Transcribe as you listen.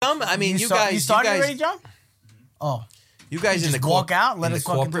I mean, you started guys, already, John? Oh, you guys in just the walk out, let in the us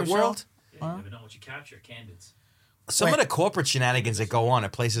fucking do corporate a show? world. Yeah, you never know what you capture. Candids. Some Wait. of the corporate shenanigans that go on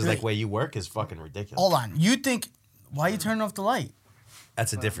at places like where you work is fucking ridiculous. hold on. You think? Why you turning off the light?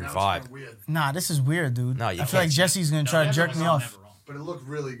 That's a different Now it's vibe. kinda weird, Nah, this is weird, dude. No, you I feel like can't. Jesse's gonna try to never jerk was me on, off. never on. but it looked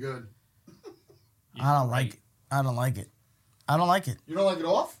really good. I don't like it. I don't like it. I don't like it. You don't like it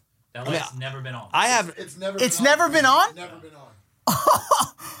off? That light's never been on. I have. It's never. It's never been on? Never been on.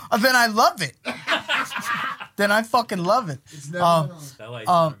 Then I love it. Then I fucking love it. It's never been on. That light's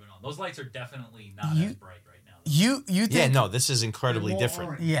never been on. Those lights are definitely not you- as bright right now. You think? Yeah, no, this is incredibly They're more different.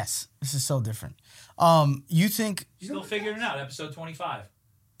 orange. Yes, this is so different. You think Still figuring it out. Episode 25.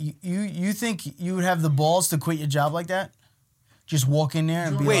 you think you would have the balls to quit your job like that? Just walk in there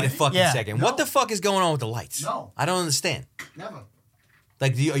and be Wait like, a fucking yeah. second. No. What the fuck is going on with the lights? No. I don't understand. Never.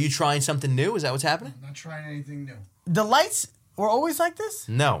 Like, are you trying something new? Is that what's happening? I'm not trying anything new. The lights were always like this?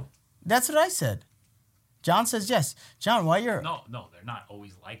 No. That's what I said. John says yes. John, why you're No, they're not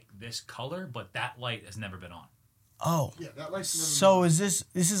always like this color, but that light has never been on. Oh. Yeah, that light's never. So is this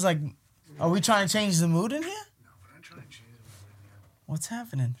is like are we trying to change the mood in here? No, we're not trying to change it right now. What's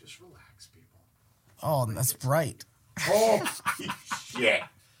happening? Just relax, people. Oh, that's bright. Oh shit!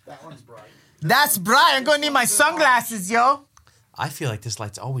 That one's bright. That's bright. I'm gonna need my sunglasses, yo. I feel like this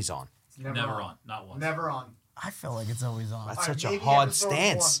light's always on. It's Never on. Not once. Never on. I feel like it's always on. That's All right, such a maybe hard episode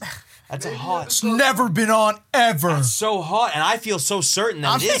stance. one. That's a Maybe hard. It's never been on ever. So hard, and I feel so certain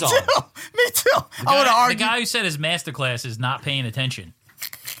that Me it is too. on. Me too. I want to The argue. guy who said his masterclass is not paying attention.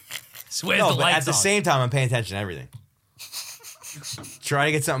 Swears No, the but lights at the on. same time, I'm paying attention to everything. Try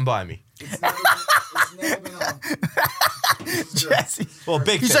to get something by me. It's never been on. Jesse. Well,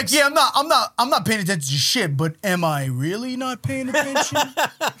 big. He's things. like, yeah, I'm not paying attention to shit, but am I really not paying attention?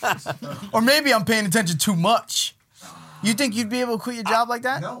 Or maybe I'm paying attention too much. You think you'd be able to quit your job like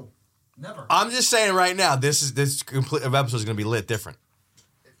that? No, never. I'm just saying right now, this complete episode is going to be lit different.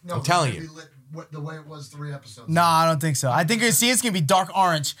 No, I'm telling it's you. gonna be lit the way it was 3 episodes. No, I don't think so. I think it's gonna be dark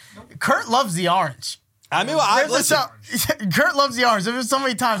orange. Kurt loves the orange. I mean, I There's listen. Kurt loves the orange. There's so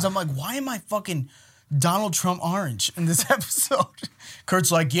many times I'm like, why am I fucking Donald Trump orange in this episode?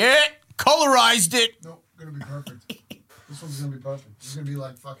 Kurt's like, yeah, colorized it. Nope, gonna be perfect. This one's gonna be perfect. This is gonna be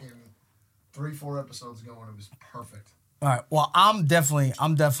like fucking 3-4 episodes ago when it was perfect. All right. Well, I'm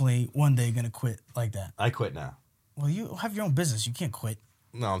definitely one day gonna quit like that. I quit now. Well, you have your own business. You can't quit.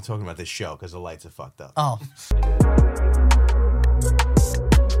 No, I'm talking about this show because the lights are fucked up. Oh.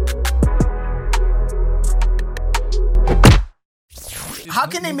 How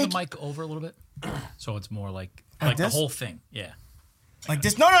can they Move make the mic over a little bit? So it's more like Like the this? whole thing. Yeah. like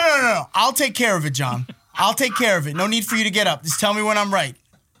this? No. I'll take care of it, John. I'll take care of it. No need for you to get up. Just tell me when I'm right.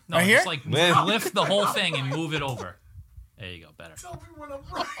 No, Right here? just like Yeah. lift the whole thing and move it over. There you go. Better. Tell me when I'm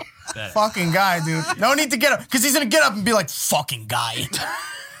right. Better. Fucking guy, dude. No need to get up. Because he's going to get up and be like, fucking guy.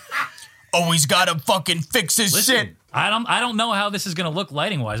 Always got to fucking fix his Listen, shit. I don't know how this is gonna look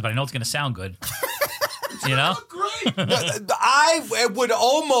lighting wise, but I know it's gonna sound good. You know? Great. I would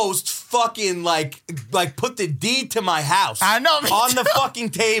almost fucking like put the deed to my house. I know, me on the too. fucking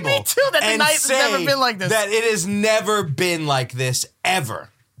table. Me too, that the and night has never say been like this. That it has never been like this ever.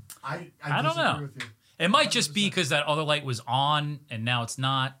 I I don't disagree know. with you. It might just be because that other light was on and now it's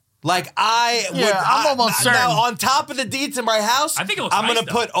not. Like I'm almost certain. Now on top of the deed to my house, I think it looks I'm nice, gonna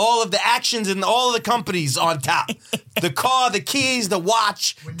though. put all of the actions and all of the companies on top. The car, the keys, the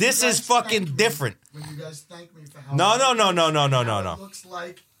watch. When you This guys is fucking thank me- different. When you guys thank me for how No. It looks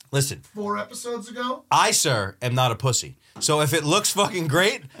like Listen, 4 episodes ago. I, sir, am not a pussy. So if it looks fucking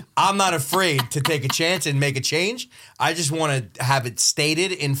great, I'm not afraid to take a chance and make a change. I just want to have it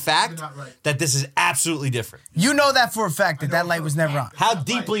stated in fact You're not right. that this is absolutely different. You know that for a fact that that light was never on. How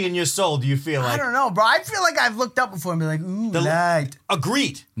deeply in your soul do you feel I like? don't know, bro. I feel like I've looked up before and be like, ooh, light.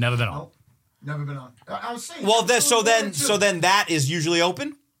 Agreed. Never been on. Nope. Never been on. I was saying. Well, episode 1 and 2. so then that is usually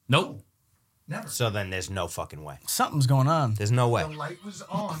open. Nope. Never. So then there's no fucking way. Something's going on. There's no way. The light was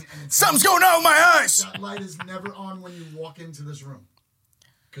on, and it's Something's going on with my eyes. that light is never on when you walk into this room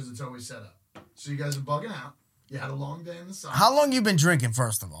because it's always set up. So you guys are bugging out. You had a long day in the sun. How long you been drinking,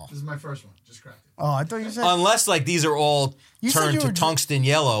 first of all? This is my first one. Just cracked it. Oh, I thought you said. Unless like these are all You said turned you to were tungsten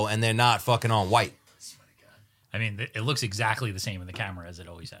yellow and they're not fucking on white. Swear to God. I mean, it looks exactly the same in the camera as it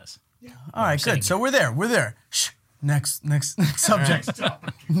always has. All right, good. So we're there. We're there. Shh. Next subject.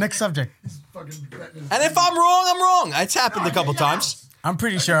 Next subject. Fucking betting his And if I'm wrong, I'm wrong. It's happened a No, couple yeah. times. I'm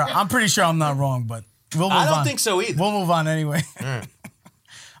pretty sure I'm not wrong, but we'll move on. I don't think so either. We'll move on anyway.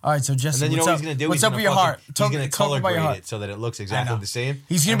 All right, so Jesse, And then you know what's what up? he's gonna do? What's He's up gonna with your fucking- heart? He's gonna Talk color about your grade heart. it so that it looks exactly the same.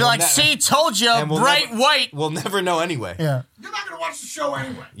 He's gonna And be we'll like, ne- "See, told you, and we'll bright never- white." We'll never know anyway. Yeah, You're not gonna watch the show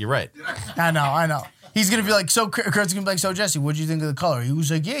anyway. You're right. I know. He's gonna be like, so Kurt's gonna be like, so Jesse, what'd you think of the color? He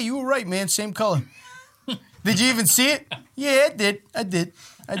was like, yeah, you were right, man, same color. Did you even see it? Yeah, I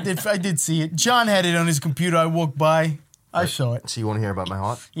did see it. John had it on his computer. I walked by. I saw it. So you want to hear about my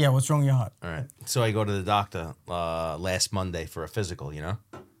heart? Yeah, what's wrong with your heart? All right. So I go to the doctor last Monday for a physical, you know?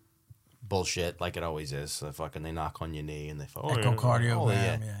 Bullshit, like it always is. So fucking they knock on your knee and they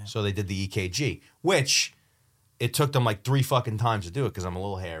Echocardiogram, yeah. So they did the EKG, which it took them like 3 fucking times to do it because I'm a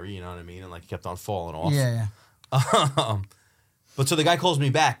little hairy, you know what I mean? And like kept on falling off. Yeah. But so the guy calls me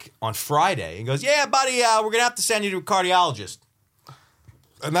back on Friday and goes, yeah, buddy, we're going to have to send you to a cardiologist.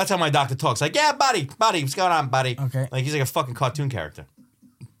 And that's how my doctor talks. Like, yeah, buddy, what's going on, buddy? Okay. Like, he's like a fucking cartoon character.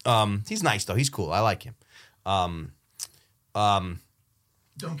 He's nice, though. He's cool. I like him. Don't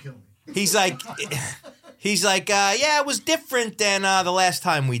kill me. He's like, yeah, it was different than the last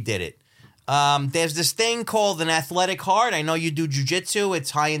time we did it. There's this thing called an athletic heart. I know you do jujitsu.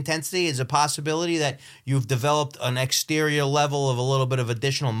 It's high intensity. It's a possibility that you've developed an exterior level of a little bit of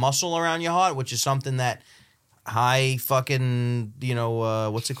additional muscle around your heart, which is something that high fucking,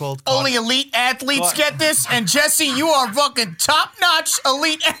 what's it called? Only elite athletes get this, and Jesse, you are fucking top-notch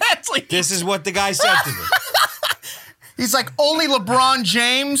elite athlete. This is what the guy said to me. He's like, only LeBron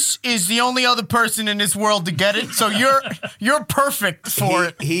James is the only other person in this world to get it, so you're perfect for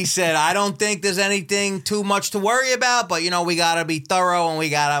it. He said, I don't think there's anything too much to worry about, but, we got to be thorough and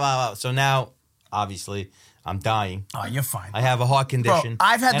we got to... So now, obviously, I'm dying. Oh, you're fine. I have a heart condition. Bro,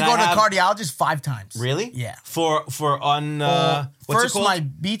 I've had to and go I to have- the cardiologist 5 times. Really? Yeah. For what's First, it called? my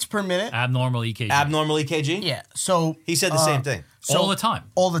beats per minute. Abnormal EKG. Abnormal EKG? Yeah. So He said the same thing. All the time.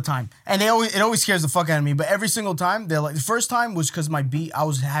 All the time. And it always scares the fuck out of me. But every single time, they're like, the first time was because I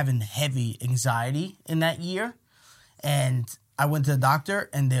was having heavy anxiety in that year. And I went to the doctor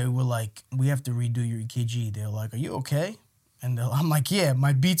and they were like, we have to redo your EKG. They're like, are you okay? And I'm like, yeah,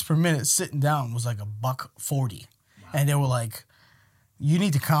 my beats per minute sitting down was like $140. And they were like, you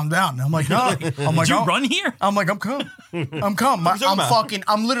need to calm down. And I'm like, no. I'm like, Did you "Oh." run here? I'm like, I'm calm.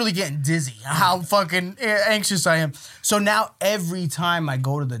 I'm literally getting dizzy. How fucking anxious I am. So now every time I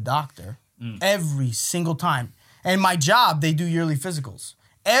go to the doctor, every single time, and my job, they do yearly physicals.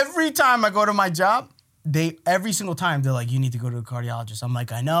 Every time I go to my job, every single time they're like, you need to go to a cardiologist. I'm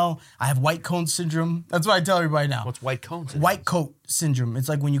like, I know. I have white coat syndrome. That's what I tell everybody now. What's white cone syndrome? White coat syndrome. It's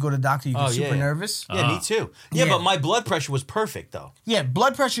like when you go to the doctor, you get super nervous. Yeah, me too. Yeah, Yeah. but my blood pressure was perfect, though. Yeah,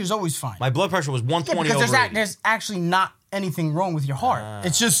 blood pressure is always fine. My blood pressure was 120 because over 80. there's actually not anything wrong with your heart.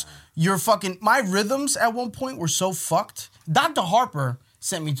 It's just your fucking... My rhythms at one point were so fucked. Dr. Harper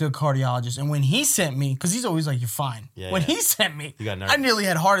sent me to a cardiologist, and when he sent me... Because he's always like, you're fine. Yeah, when yeah. he sent me, You got nervous. I nearly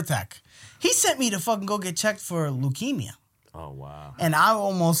had a heart attack. He sent me to fucking go get checked for leukemia. Oh, wow. And I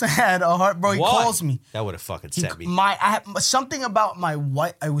almost had a heart... Bro, he Why? calls me. That would have fucking set me. I had something about my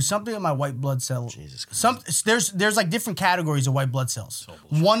white. It was something in my white blood cell. Jesus Christ. There's like different categories of white blood cells.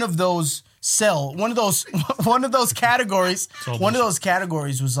 One of those categories. One of those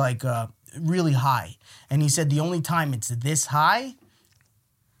categories was like really high, and he said the only time it's this high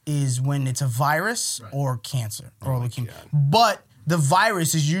is when it's a virus or cancer or leukemia. But the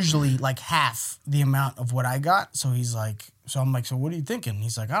virus is usually like half the amount of what I got. So he's like, I'm like, so what are you thinking?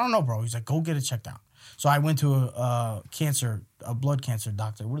 He's like, I don't know, bro. He's like, go get it checked out. So I went to a blood cancer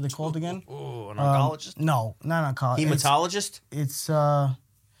doctor. What are they called again? Oh, an oncologist? No, not an oncologist. Hematologist? It's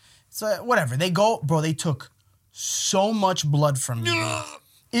whatever. They took so much blood from me. Bro.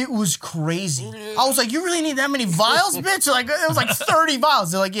 It was crazy. I was like, you really need that many vials, bitch? Like it was like 30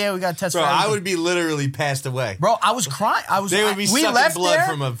 vials. They're like, yeah, we got to test Bro, for everything. I would be literally passed away. Bro, I was crying. They would be we sucking left blood there,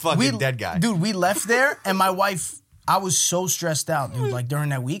 from a fucking dead guy. Dude, we left there, and my wife, I was so stressed out, dude. Like during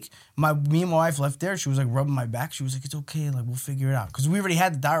that week, me and my wife left there. She was like rubbing my back. She was like, it's okay. Like we'll figure it out. Because we already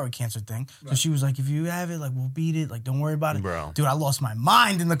had the thyroid cancer thing. So she was like, if you have it, like we'll beat it. Like don't worry about it. Bro. Dude, I lost my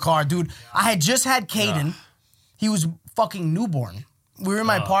mind in the car. Dude, I had just had Caden. He was fucking newborn. We were in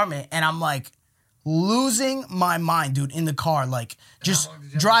my apartment, and I'm like losing my mind, dude, in the car. Like just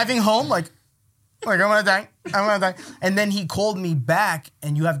driving home, like I'm gonna die. And then he called me back,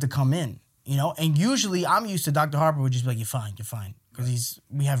 and you have to come in, you know? And usually I'm used to Dr. Harper would just be like, you're fine. Because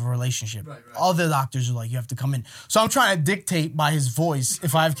we have a relationship. Right. Other doctors are like, you have to come in. So I'm trying to dictate by his voice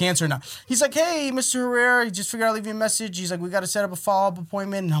if I have cancer or not. He's like, hey, Mr. Herrera, he just figured I'll leave you a message. He's like, we got to set up a follow-up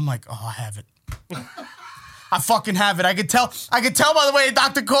appointment. And I'm like, oh, I have it. I fucking have it. I could tell by the way the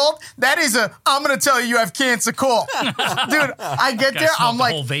doctor called. That is I'm going to tell you have cancer call. Dude, I get there. I'm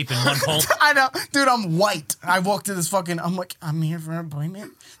like. Whole vape in one pull. I know. Dude, I'm white. I walk to this fucking. I'm like, I'm here for an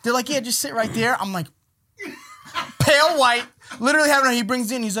appointment. They're like, yeah, just sit right there. I'm like, pale white. Literally having. He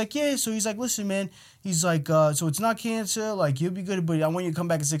brings in. He's like, yeah. So he's like, listen, man. He's like, so it's not cancer. Like, you'll be good, but I want you to come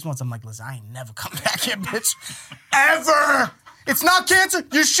back in 6 months. I'm like, listen, I ain't never come back here, bitch. Ever. It's not cancer.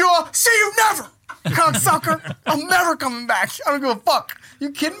 You sure? See you never. Cocksucker. I'm never coming back. I don't give a fuck.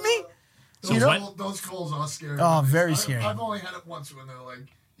 You kidding me? Those calls are scary. Oh, very scary. I've only had it once when they're like,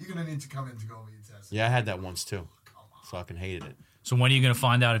 you're going to need to come in to go over your test. Yeah, I had that once too. Fucking hated it. So when are you going to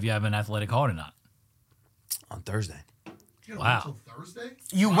find out if you have an athletic heart or not? On Thursday. You Wow. Until Thursday?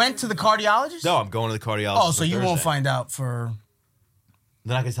 You went to the cardiologist? No, I'm going to the cardiologist. Oh, so on you Thursday. won't find out for...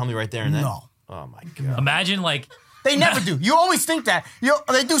 They're not going to tell me right there and then? No. Oh, my God. Imagine like They never do. You always think that. They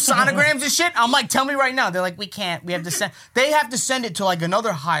do sonograms and shit. I'm like, tell me right now. They're like, we can't. We have to send. They have to send it to like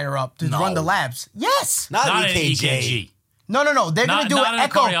another higher up to run the labs. Yes. Not not an an EKG. EKG. No. They're gonna do not an an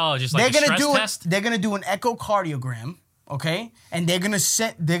echo. cardiologist, like they're a gonna stress do test? They're gonna do an echocardiogram. Okay, and they're gonna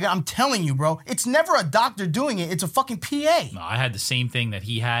send. I'm telling you, bro. It's never a doctor doing it. It's a fucking PA. No, I had the same thing that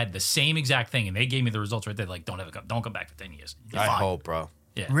he had, the same exact thing, and they gave me the results right there. Like, don't come back for 10 years. You're I fine. hope, bro.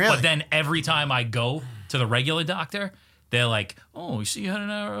 Yeah. Really? But then every time I go to the regular doctor, they're like, "Oh, you see, you had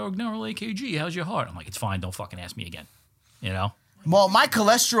an neural EKG. How's your heart?" I'm like, "It's fine. Don't fucking ask me again." You know? Well, my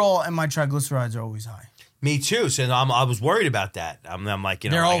cholesterol and my triglycerides are always high. Me too. So I was worried about that. I'm like,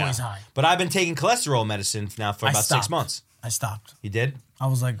 you know, They're I always gotta- high. But I've been taking cholesterol medicine now for I about 6 stopped. months. I stopped. You did? I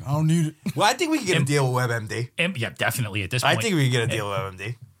was like, I don't need it. Well, I think we can get a deal with WebMD. And, yeah, definitely at this I point. think we can get a deal with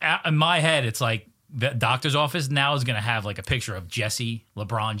WebMD. In my head, it's like the doctor's office now is going to have like a picture of Jesse,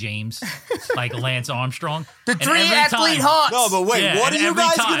 LeBron James, like Lance Armstrong. The And three every athlete time- hearts. No, but wait, Yeah, what are and you every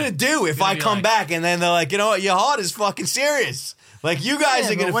guys time gonna do if you're I gonna be come like- back and then they're like, you know what, your heart is fucking serious? Like, you guys Yeah, are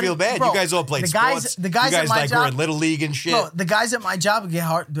but gonna what feel do- bad. bro, You guys all played the guys- sports. the guys you at guys my like were in job- Little League and shit. Bro, the guys at my job get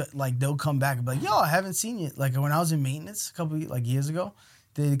hard. Like they'll come back and be like, "Yo, I haven't seen you." Like when I was in maintenance a couple years ago,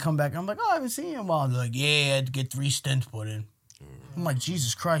 they come back. And I'm like, "Oh, I haven't seen you in a while." They're like, "Yeah, I had to get 3 stents put in." I'm like,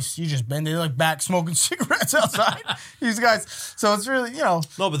 Jesus Christ, you just been there like back smoking cigarettes outside. These guys. So it's really, No,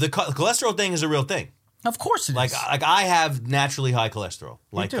 but the cholesterol thing is a real thing. of course it is. Like I have naturally high cholesterol.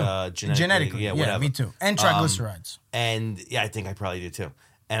 Me Like too. genetically. Yeah, whatever. me too. And triglycerides. And yeah, I think I probably do too.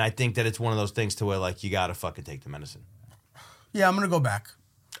 And I think that it's one of those things to where like you gotta fucking take the medicine. Yeah, I'm gonna go back.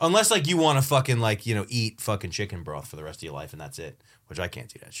 Unless like you want to fucking like, eat fucking chicken broth for the rest of your life and that's it. Which I can't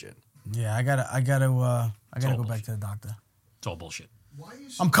do that shit. Yeah, I gotta go all back to the doctor. It's all bullshit. Why are you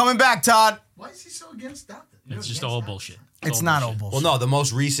so, I'm coming back, Todd. Why is he so against doctor? You're It's just against all doctor? bullshit. It's not all bullshit. Well, no, the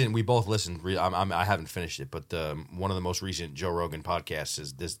most recent, we both listened. I haven't finished it, but one of the most recent Joe Rogan podcasts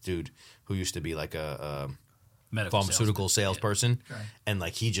is this dude who used to be like a Medical pharmaceutical salesperson, Okay. and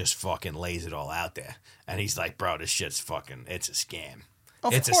like he just fucking lays it all out there, and he's like, "Bro, this shit's fucking, it's a scam."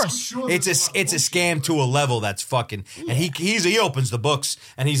 Of It's course. a, I'm sure it's there's a lot of it's a bullshit, scam but- to a level that's fucking, and he opens the books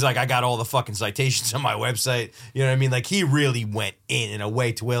and he's like, I got all the fucking citations on my website. You know what I mean? Like he really went in a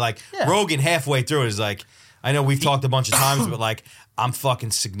way to where like Yeah. Rogan halfway through is like, I know we've talked a bunch of times, but like I'm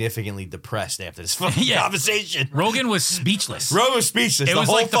fucking significantly depressed after this fucking Yeah. conversation. Rogan was speechless. Rogan was speechless It the was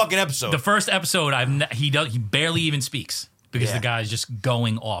whole like fucking episode. The first episode, he barely even speaks because Yeah. the guy's just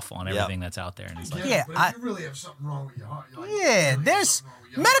going off on Yep. everything that's out there, and it's like, Yeah, but I- if you really have something wrong with your heart, you're like, Yeah, you really have there's something wrong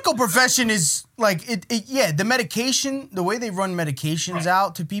with your medical heart. profession is like yeah, the medication, the way they run medications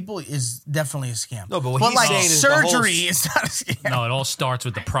out to people is definitely a scam. No, but what he's like saying is the whole surgery s- is not a scam. no, it all starts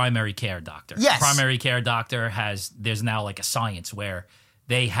with the primary care doctor. Yes. Primary care doctor there's now like a science where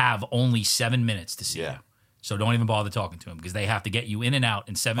they have only 7 minutes to see Yeah. you. So don't even bother talking to them because they have to get you in and out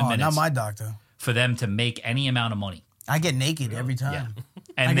in 7 Oh, minutes not my doctor. for them to make any amount of money. I get naked every time. Yeah.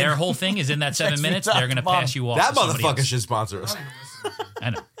 And their whole thing is in that 7 Text me minutes, top they're going to to bottom. pass you off. that to somebody motherfucker else. should sponsor us. I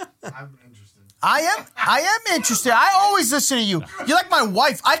don't even listen to I know. you. I'm interested. I am interested. I always listen to you. You're like my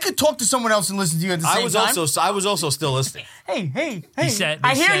wife. I could talk to someone else and listen to you at the same time. I was also still listening. Hey. He said,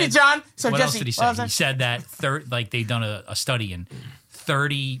 I they hear you, said- John. So what Jesse, else did he what say? was He that? said that they've done a study and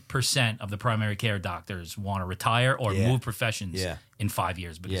 30% of the primary care doctors want to retire or Yeah. move professions Yeah. in 5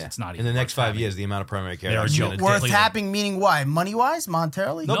 years because Yeah, it's not in even the next worth 5 having. years, the amount of primary care They're a doctors joke. are gonna Worth completely- tapping, meaning why? Money wise,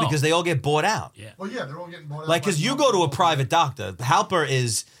 monetarily? No, No. because they all get bought out. Yeah. Well, yeah, they're all getting bought out. Like, by because you go to a multiple- private doctor, Halper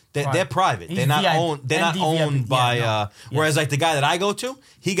is they're private. He's They're not VIP. owned. They're not NDVIP. owned by. Yeah, no. Whereas like the guy that I go to,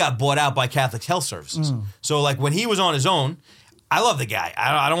 he got bought out by Catholic Health Services. So like when he was on his own, I love the guy.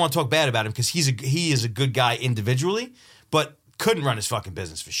 I don't want to talk bad about him because he is a good guy individually, but couldn't run his fucking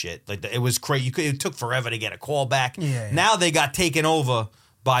business for shit. Like it was crazy. It took forever to get a call back. Yeah. Now they got taken over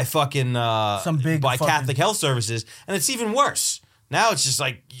by fucking Some big by fucking- Catholic Health Services, and it's even worse. Now it's just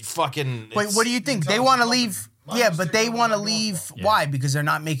like you fucking. Wait, it's- what do you think? They tell want to us leave. my Yeah, but they mistake want to was my leave. girlfriend. Why? Because they're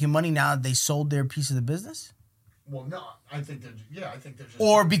not making money now that they sold their piece of the business? Well, no, I think they're just.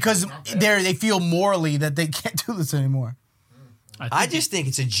 Or because not bad. they feel morally that they can't do this anymore? I just think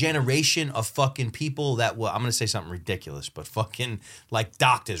it's a generation of fucking people that will. I'm going to say something ridiculous, but fucking like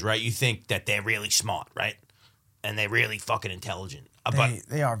doctors, right? You think that they're really smart, right? And they're really fucking intelligent.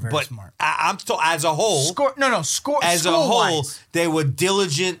 They are very smart. I'm still as a whole. As a whole, they were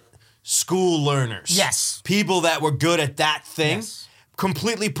diligent school learners. Yes. People that were good at that thing. Yes.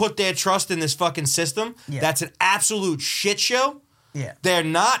 Completely put their trust in this fucking system. Yeah. That's an absolute shit show. Yeah. They're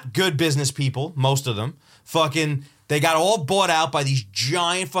not good business people, most of them. Fucking, they got all bought out by these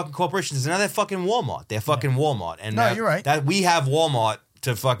giant fucking corporations. And now they're fucking Walmart. They're fucking Walmart. And No, that- you're right. That we have Walmart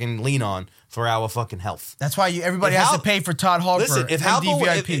to fucking lean on for our fucking health. That's why everybody If has Hal- to pay for Todd Harper. Listen, if Halpa,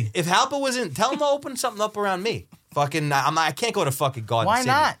 MDVIP. if Halpa wasn't, tell him to open something up around me. Fucking, I can't go to fucking Garden Why City.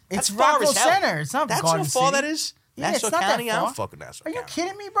 not? That's It's far Rockville as hell. Center. It's not That's Garden how far City. that is. Yeah, Nassau it's not County. that I far. don't fucking Nassau Are you County.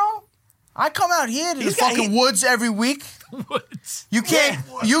 kidding me, bro? I come out here to the He's got- fucking woods every week. Woods. You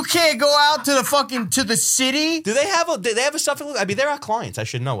can't go out to the fucking to the city. Do they have a Suffolk? I mean, they're our clients. I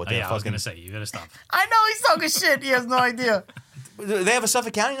should know what Oh, they're yeah, I was fucking. gonna say you gotta stop. I know he's talking shit. He has no idea. Do they have a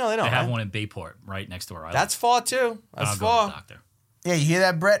Suffolk County? No, they don't. They have right? one in Bayport, right next to where I live. That's far too. I That's don't go to the far. doctor. Yeah, you hear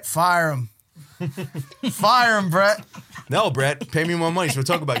that, Brett? Fire him. Fire him, Brett. No, Brett, pay me more money so we'll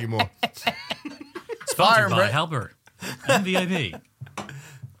talk about you more. Sponsored Fire, by Brett. Halbert, MVIP.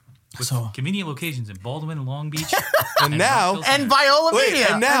 So Convenient locations in Baldwin and Long Beach. And now, Rockville and Center. Viola Wait, Media.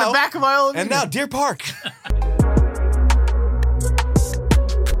 and now- the back of Viola Media. and now, Deer Park.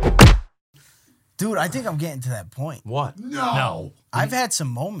 Dude, I think I'm getting to that point. What? No. I've had some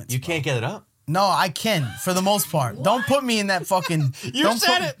moments. You bro. can't get it up. No, I can for the most part. Don't put me in that fucking. You don't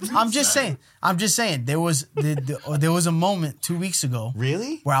said put, it. I'm just saying. I'm just saying. There was there was a moment 2 weeks ago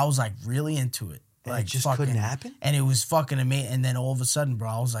Really? where I was like really into it. And Like it just fucking, couldn't happen? And it was fucking amazing. And then all of a sudden, bro,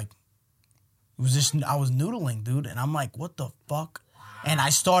 I was like, it was just I was noodling, dude. And I'm like, what the fuck? And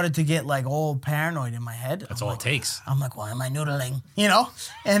I started to get like all paranoid in my head. That's I'm all like, it takes. I'm like, why am I noodling? You know?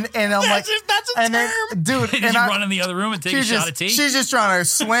 And I'm like, that's a and then, dude, Did and you I, run in the other room and take a shot of tea? she's just trying to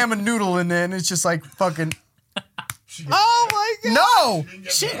slam a noodle in there, and it's just like fucking. Oh my god! No,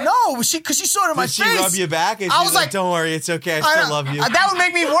 because she saw it in my Did she face. rub your back? And I she's was like, like- "Don't worry, it's okay. I still love you." That would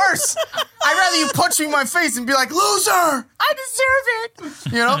make me worse. I'd rather you punch me in my face and be like, "Loser, I deserve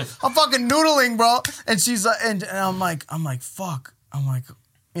it." You know, I'm fucking noodling, bro. And she's like, and I'm like, fuck. I'm like,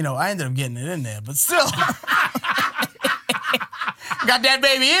 you know, I ended up getting it in there, but still, got that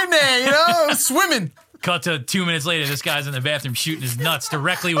baby in there. You know, swimming. Cut to 2 minutes later, this guy's in the bathroom shooting his nuts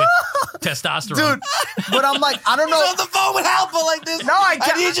directly with testosterone. Dude, but I'm like, I don't know. on the phone with Halpa like this. No, I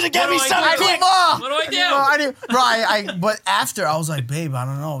can't. need you to get What me do I something do? quick. What do I do? No, I didn't. Right, but after I was like, babe, I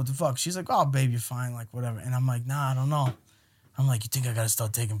don't know what the fuck. She's like, oh, babe, you're fine, like whatever. And I'm like, nah, I don't know. I'm like, you think I gotta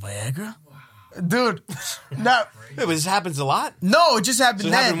start taking Viagra? Dude, no, Yeah, but this happens a lot. no, it just happened So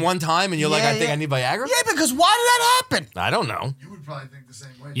it then. happened one time, and you're like, Yeah, "I think yeah. I need Viagra." Yeah, because why did that happen? I don't know. You would probably think the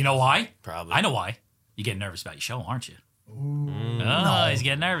same way. You know why? Probably. I know why. You get nervous about your show, aren't you? Oh, he's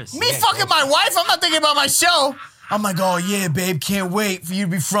getting nervous. Me fucking my wife, I'm not thinking about my show. I'm like, oh yeah, babe, can't wait for you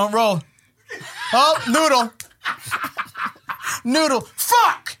to be front row. Oh, noodle. Noodle.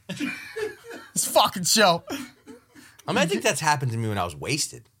 Fuck! This fucking show. I mean, I think that's happened to me when I was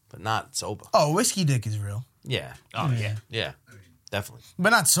wasted, but not sober. Oh, whiskey dick is real. Yeah, Oh, yeah. yeah, definitely.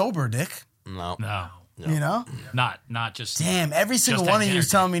 But not sober dick. No, No. You know? Not just. Damn, every single Just one of you is energy.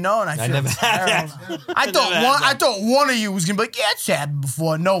 telling me no, and I feel never had terrible. I thought one of you was gonna be like, yeah, it's happened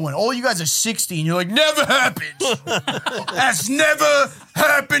before. No one. All you guys are 60, and you're like, never happened. That's never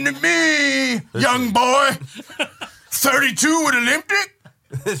happened to me, young boy. 32 with a limp dick.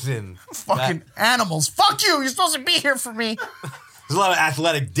 listen. Fucking animals. Fuck you. You're supposed to be here for me. There's a lot of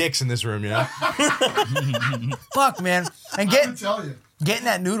athletic dicks in this room, you know. Fuck, man. And I would tell you. getting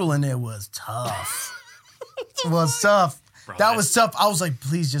that noodle in there was tough. It was tough. Bro, That was tough. I was like,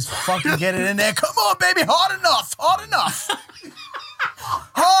 please just fucking get it in there. Come on, baby. Hard enough. Hard enough.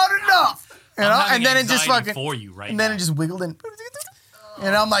 Hard enough. You know? having And then it just anxiety fucking. for you right and then now. it just wiggled in.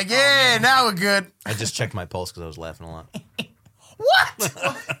 And I'm like, yeah, now we're good. I just checked my pulse because I was laughing a lot. What?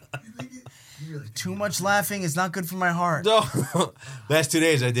 You really Too much laughing is not good for my heart. No, last 2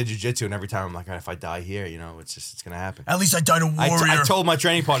 days I did jujitsu, and every time I'm like, "All right, if I die here, you know, it's gonna happen." At least I died a warrior. I told my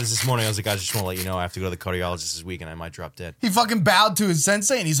training partners this morning, I was like, "Guys, I just want to let you know I have to go to the cardiologist this week, and I might drop dead." He fucking bowed to his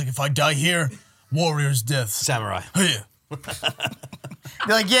sensei, and he's like, if I die here, warrior's death. Samurai. Yeah.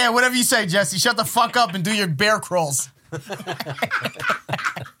 They're like, yeah, whatever you say, Jesse. Shut the fuck up and do your bear crawls.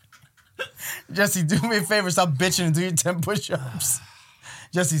 Jesse, do me a favor. Stop bitching and do your 10 push-ups.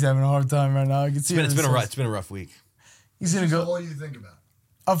 Jesse's having a hard time right now. I can see It's been a rough week. He's going to That's go. all you think about.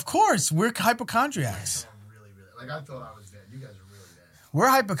 Of course. We're hypochondriacs. I'm really, like, I thought I was dead. You guys are really dead. We're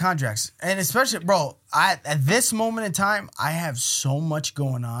hypochondriacs. And especially, bro, at this moment in time, I have so much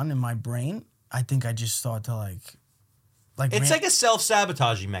going on in my brain. I think I just start to It's like a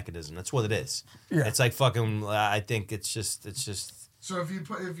self-sabotaging mechanism. That's what it is. Yeah. It's like fucking. I think it's just. So if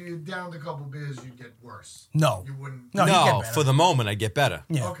you downed a couple beers, you'd get worse. No. You wouldn't. No, you get No, better. for the moment, I get better.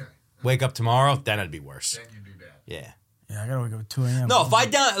 Yeah. Okay. Wake up tomorrow, then it'd be worse. Then you'd be bad. Yeah. Yeah, I gotta wake up at 2 a.m. No, if I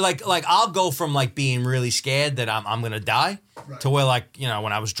down like I'll go from like being really scared that I'm gonna die to where like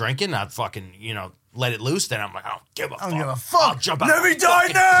when I was drinking I'd fucking let it loose. Then I'm like I don't give a fuck. I'll jump out Let of me the die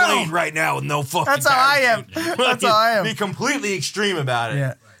fucking now! plane right now with no fucking. That's how I am. parachute. That's how I am. Be completely extreme about it.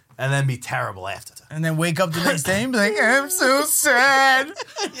 Yeah. And then be terrible after that. And then wake up the next day and be like, I'm so sad.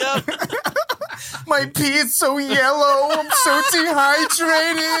 Yep. My pee is so yellow. I'm so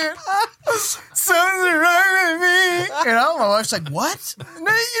dehydrated. Something's wrong with me. My wife's like, what?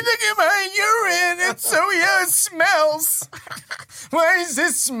 No, you look at my urine. It's so yellow. It smells. Why does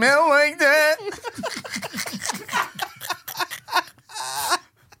it smell like that?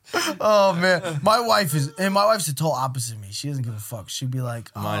 Oh man, my wife's the total opposite of me. She doesn't give a fuck. She'd be like,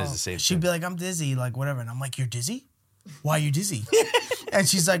 Mine is the same She'd thing. be like, I'm dizzy, like whatever, and I'm like, you're dizzy? Why are you dizzy? And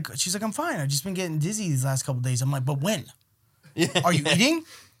she's like, I'm fine. I've just been getting dizzy these last couple days. I'm like, but when? Are you eating?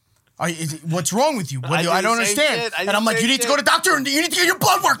 What's wrong with you? I do I don't the same understand. shit. I do And I'm the like, same you need to shit. go to the doctor and you need to get your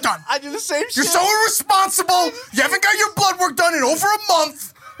blood work done. I do the same You're shit. so irresponsible. You haven't got your blood work done in over a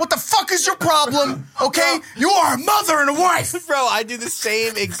month. What the fuck is your problem? Okay? You are a mother and a wife. Bro, I do the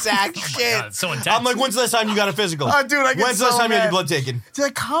same exact shit. God, it's so intense. I'm like, when's the last time you got a physical? Dude, I get When's the last so time you had your mad. blood taken? She's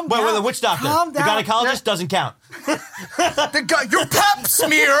like, calm Wait, down. which doctor? Calm The down. gynecologist doesn't count. Your pap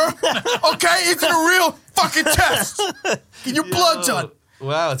smear, okay, isn't a real fucking test. Get your blood done.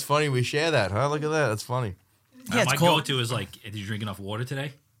 Wow, it's funny we share that, huh? Look at that. That's funny. Yeah, it's my cool. go-to is like, did you drink enough water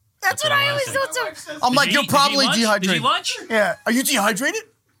today? That's what what I I always say. do My wife too. says- I'm like, Did you're you probably eat lunch? dehydrated. Did you lunch? Yeah. Are you dehydrated?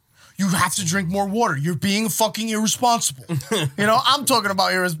 You have to drink more water. You're being fucking irresponsible. I'm talking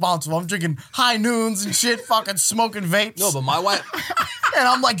about irresponsible. I'm drinking high noons and shit, fucking smoking vapes. No, but my wife, And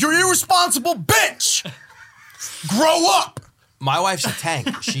I'm like, you're irresponsible, bitch. Grow up. my wife's a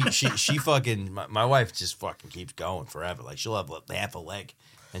tank. She fucking. My wife just fucking keeps going forever. Like she'll have half a leg,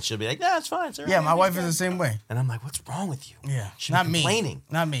 and she'll be like, "Nah, it's fine." It's all right. Yeah, my wife is the same way. And I'm like, "What's wrong with you?" Yeah. She's Not me. complaining.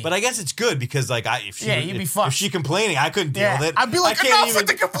 Not me. But I guess it's good because like you'd be fucked. If she complaining, I couldn't deal Yeah. with it. I'd be like, I can't enough with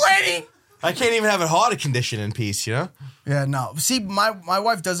the complaining. I can't even have a heart condition in peace. Yeah, no. See, my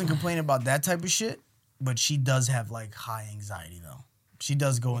wife doesn't complain about that type of shit, but she does have like high anxiety though. She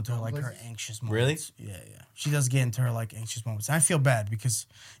does go into like her anxious moments. Really? Yeah. She does get into her like anxious moments. And I feel bad because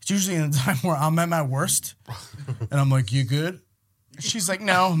it's usually in the time where I'm at my worst, and I'm like, "You good?" She's like,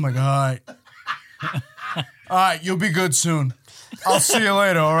 "No." I'm like, "All right, you'll be good soon. I'll see you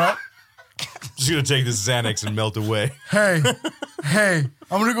later. All right." Just gonna take this Xanax and melt away. Hey,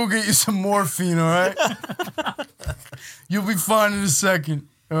 I'm gonna go get you some morphine, all right? You'll be fine in a second,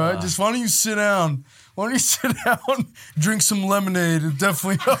 all right? Just why don't you sit down? Why don't you sit down, drink some lemonade? It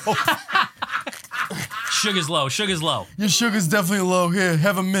definitely helps. Sugar's low. Sugar's low. Your sugar's definitely low. Here,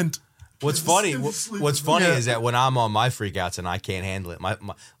 have a mint. What's funny? What's funny Yeah. is that when I'm on my freakouts and I can't handle it,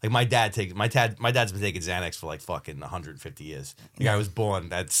 my dad's been taking Xanax for like fucking 150 years. The guy was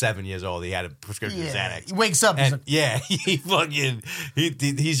born at 7 years old. He had a prescription of Xanax. He wakes up. He's And like, yeah,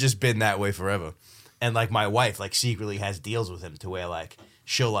 he's just been that way forever. And like my wife, like secretly has deals with him to where like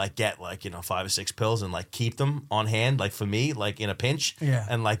she'll like get like 5 or 6 pills and like keep them on hand, like for me, like in a pinch. Yeah.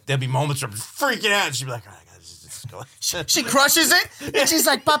 And like there'll be moments where I'm freaking out, and she'll be like, "All right, guys, just go." she crushes it, and she's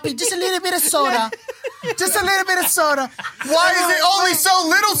like, "Papi, just a little bit of soda. Just a little bit of soda. Why is it only so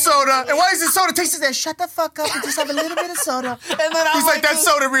little soda? And why is it soda tastes like that? Shut the fuck up and just have a little bit of soda." And then I'm He's like, "That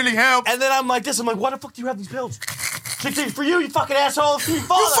soda really helped." And then I'm like this. I'm like, why the fuck do you have these pills? For you fucking asshole. For your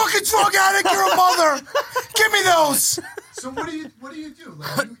father. You fucking drug addict, you're a mother. Give me those. So what do you do?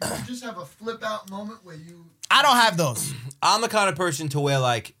 Like, you just have a flip out moment where you. I don't have those. I'm the kind of person to where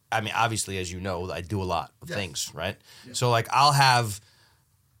like, I mean, obviously, as you know, I do a lot of Yes. things, right? So like, I'll have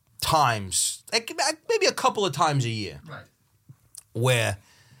times, like maybe a couple of times a year, Right. where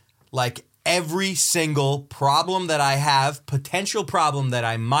like every single problem that I have, potential problem that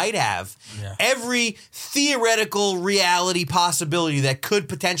I might have, every theoretical reality possibility that could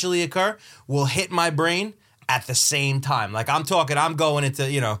potentially occur will hit my brain at the same time. Like I'm going into,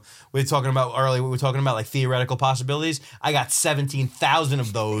 we were talking about earlier, like theoretical possibilities. I got 17,000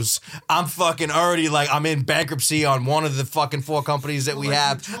 of those. I'm fucking already like, I'm in bankruptcy on one of the fucking 4 companies that we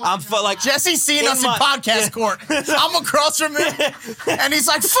have. I'm like Jesse's seen us in podcast court. I'm across from him, and he's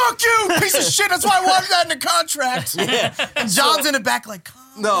like, "Fuck you, piece of shit." That's why I wanted that in the contract. Yeah. And John's in the back, like,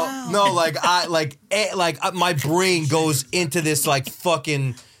 calm down. Like my brain goes into this like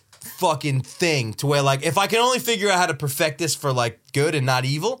fucking thing to where like if I can only figure out how to perfect this for like good and not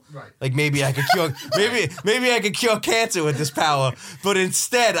evil, right. like maybe I could cure maybe I could cure cancer with this power, but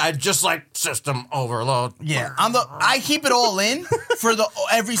instead I just like system overload. Yeah, I keep it all in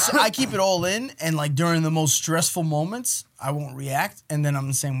I keep it all in, and like during the most stressful moments I won't react, and then I'm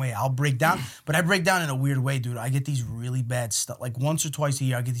the same way. I'll break down, but I break down in a weird way, dude. I get these really bad like once or twice a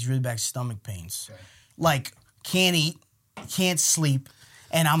year I get these really bad stomach pains. Okay. Like can't eat, can't sleep.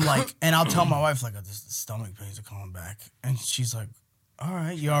 And I'm like, and I'll tell my wife, like, the stomach pains are coming back. And she's like, all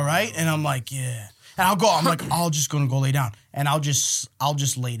right, you all right? And I'm like, yeah. And I'm like, I'll just gonna go lay down. And I'll just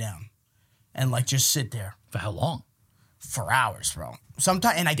lay down. And like, just sit there. For how long? For hours, bro.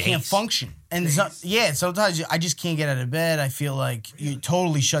 Sometimes, and I can't function. And sometimes I just can't get out of bed. I feel like you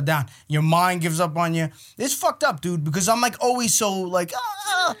totally shut down. Your mind gives up on you. It's fucked up, dude, because I'm like always so like,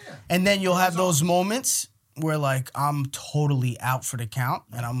 and then you'll have those moments where like I'm totally out for the count,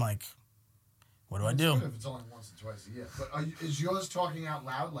 and I'm like, what do I do? If it's only once or twice a year, but is yours talking out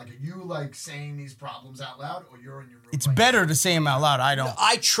loud? Like, are you like saying these problems out loud, or you're in your room? It's better to say them out loud. I don't.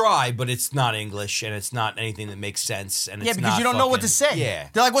 I try, but it's not English, and it's not anything that makes sense. And it's because you don't know what to say. Yeah,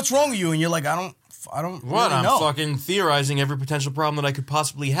 they're like, "What's wrong with you?" And you're like, "I don't What? Really know. I'm fucking theorizing every potential problem that I could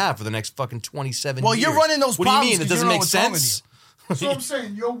possibly have for the next fucking 27 years. Well, you're running those What do you problems mean? It 'cause you doesn't don't know make what's wrong with sense. So I'm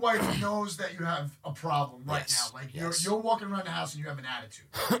saying your wife knows that you have a problem right Yes. now. Like Yes. you're walking around the house and you have an attitude.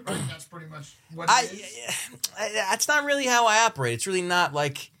 Right? That's pretty much what it is. That's not really how I operate. It's really not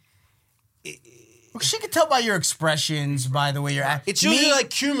like. Well, she can tell by your expressions, by the way you're acting. It's usually like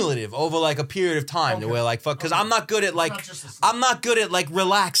cumulative over like a period of time to where like fuck, because I'm not good at like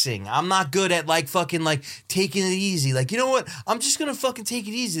relaxing. I'm not good at like fucking like taking it easy. Like, you know what? I'm just gonna fucking take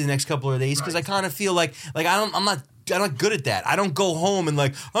it easy the next couple of days because I kind of feel like I'm not good at that. I don't go home and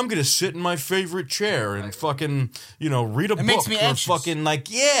like I'm gonna sit in my favorite chair and fucking read a book makes me or anxious. fucking like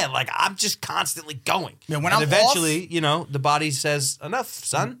I'm just constantly going. Yeah, when and I'm eventually the body says enough,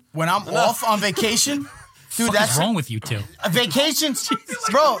 son. When I'm off on vacation, dude, What's wrong with you two? Vacations,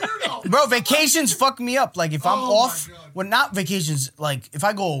 bro. Vacations fuck me up. Like if I'm off, when not vacations, like if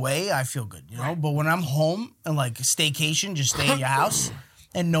I go away, I feel good, But when I'm home and like staycation, just stay at your house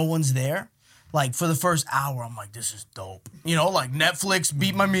and no one's there. Like for the first hour, I'm like, this is dope. Like Netflix,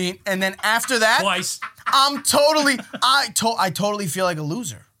 beat my meat, and then after that, Twice. I'm totally, I totally feel like a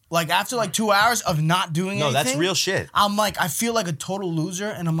loser. Like after like 2 hours of not doing anything. No, that's real shit. I'm like, I feel like a total loser,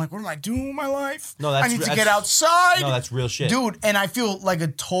 and I'm like, what am I doing with my life? No, I need to get outside. No, that's real shit, dude. And I feel like a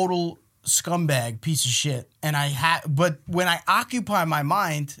total scumbag piece of shit. And but when I occupy my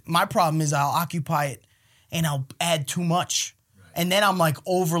mind, my problem is I'll occupy it, and I'll add too much. And then I'm like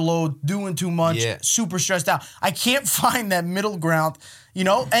overload, doing too much, super stressed out. I can't find that middle ground,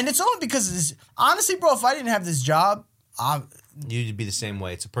 And it's only because of this. Honestly, bro, if I didn't have this job, you'd be the same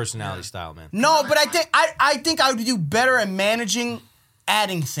way. It's a personality style, man. No, but I think I would do better at managing,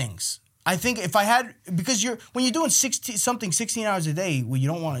 adding things. I think if I had, because when you're doing 16 hours a day, what you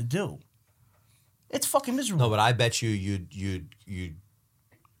don't want to do, it's fucking miserable. No, but I bet you'd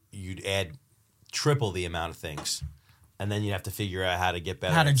add triple the amount of things. And then you have to figure out how to get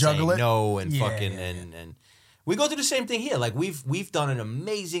better. How to juggle it. No, and and we go through the same thing here. Like we've done an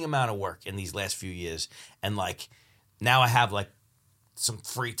amazing amount of work in these last few years, and like now I have like some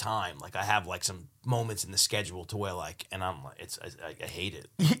free time. Like I have like some moments in the schedule to where like, and I'm like, I hate it.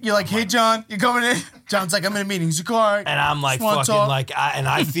 You're like, hey John, you coming in? John's like, I'm in a meeting. He's like, all right. And I'm like fucking like,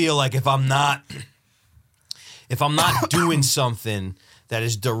 I feel like if I'm not doing something that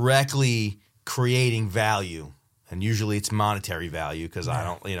is directly creating value. And usually it's monetary value because I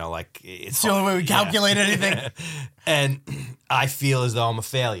don't, it's the only way we calculate anything. And I feel as though I'm a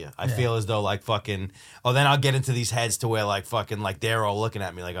failure. I feel as though like fucking, then I'll get into these heads to where like fucking, like they're all looking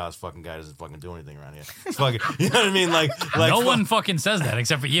at me like, oh, this fucking guy doesn't fucking do anything around here. It's fucking, you know what I mean? Like no one fucking says that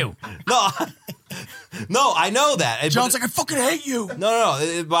except for you. No, I know that. John's like, I fucking hate you.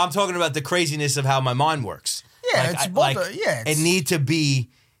 No, but I'm talking about the craziness of how my mind works. Yeah, like, it need to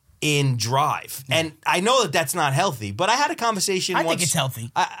be in drive. And I know that that's not healthy, but I had a conversation once. I think it's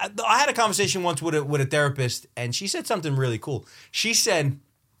healthy. I had a conversation once with a therapist, and she said something really cool. She said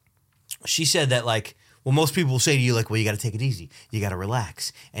that like Well, most people will say to you, like, well, you got to take it easy. You got to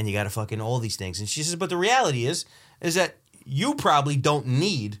relax. And you got to fucking all these things. And she says, but the reality is that you probably don't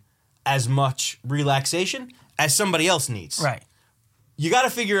need as much relaxation as somebody else needs. Right. You got to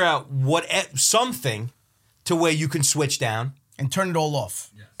figure out something to where you can switch down. And turn it all off.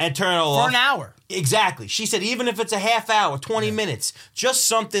 And turn it all off. For an hour. Exactly. She said even if it's a half hour, 20 minutes, just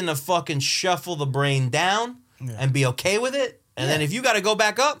something to fucking shuffle the brain down and be okay with it. And then if you got to go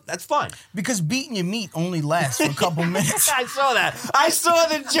back up, that's fine. Because beating your meat only lasts for a couple minutes. I saw that. I saw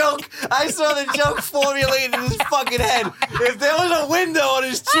the joke formulated in his fucking head. If there was a window on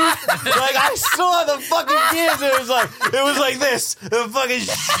his cheek, like I saw the fucking gears. It was like this. The fucking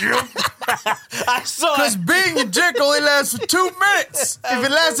I saw Because beating your dick only lasts for 2 minutes. If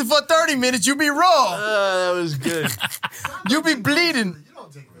it lasted for 30 minutes, you'd be raw. That was good. You'd be bleeding. You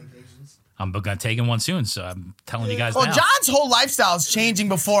don't take vacations. I'm gonna taking one soon, so I'm telling you guys Well, now. John's whole lifestyle is changing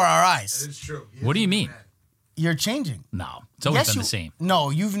before our eyes. It's true. What do you mean? You're changing. No, it's always been the same. No,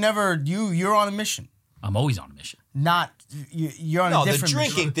 you've never. You're on a mission. I'm always on a mission. Not you're on No, a the different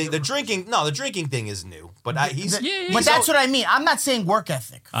drinking mission. thing. The drinking thing is new. But But that's what I mean. I'm not saying work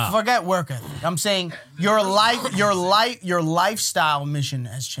ethic. Forget work ethic. I'm saying your lifestyle mission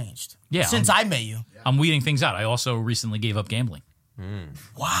has changed. Yeah, Since I met you. I'm weeding things out. I also recently gave up gambling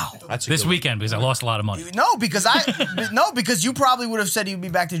Wow. That's a this good weekend because I lost a lot of money. No, because because you probably would have said you'd be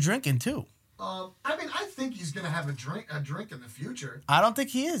back to drinking too. I mean, I think he's gonna have a drink in the future. I don't think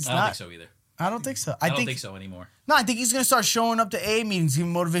he is. I don't think so either. I don't think so. I don't think so anymore. No, I think he's gonna start showing up to AA meetings,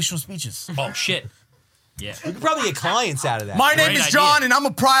 giving motivational speeches. Oh shit. Yeah. You could probably get clients out of that. My name Great is idea. John, and I'm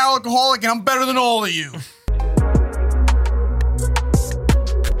a prior alcoholic, and I'm better than all of you.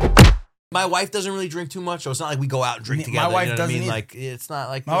 My wife doesn't really drink too much, so it's not like we go out and drink My together. wife you know what I doesn't mean? either. Like it's not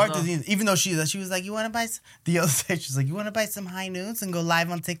like My wife doesn't either, even though she was like, you want to buy the other day she's like, you want to buy some high noons and go live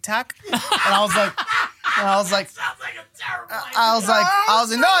on TikTok? And I was like Sounds like a terrible idea. I was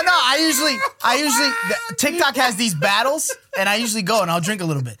like, no, I usually TikTok has these battles, and I usually go and I'll drink a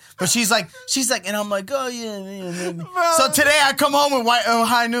little bit. But she's like, and I'm like, oh yeah. So today I come home with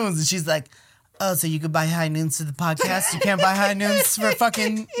high noons, and she's like, oh, so you could buy high noons to the podcast? You can't buy high noons for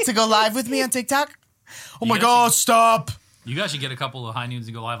to go live with me on TikTok? Oh my guys God, stop. You guys should get a couple of high noons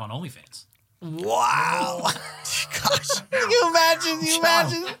and go live on OnlyFans. Wow. Gosh. Can you imagine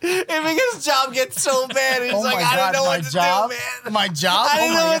if his job gets so bad, he's Oh like, my I God, don't know my what to job? do, man. My job? I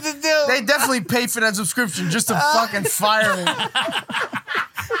didn't Oh know my what God. to do. They definitely pay for that subscription just to fucking fire me.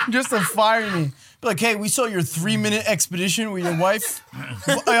 Just to fire me. Be like, hey, we saw your 3-minute expedition with your wife.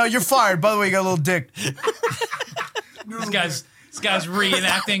 You're fired. By the way, you got a little dick. This guy's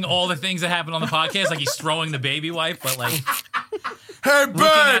reenacting all the things that happened on the podcast, like he's throwing the baby wipe, but like Hey, looking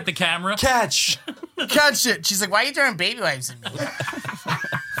at babe, the camera. Catch. catch it. She's like, why are you throwing baby wipes at me?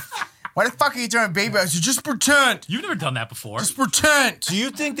 Why the fuck are you throwing baby wipes? Just pretend. You've never done that before. Just pretend. Do you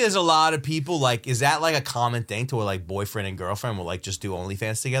think there's a lot of people, like, is that like a common thing to where like boyfriend and girlfriend will like just do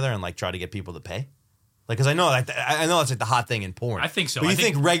OnlyFans together and like try to get people to pay? Like, because I know it's like the hot thing in porn. I think so. But you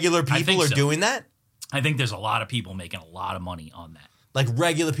think regular people are so. doing that? I think there's a lot of people making a lot of money on that. Like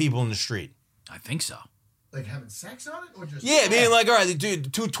regular people in the street? I think so. Like having sex on it, or just Yeah, being like, all right,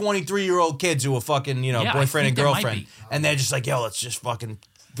 dude, two 23-year-old kids who are fucking, Yeah, I boyfriend and think there might girlfriend, be. and they're just like, yo, let's just fucking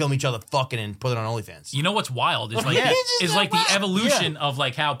film each other fucking and put it on OnlyFans. You know what's wild is like Yeah. is like the evolution of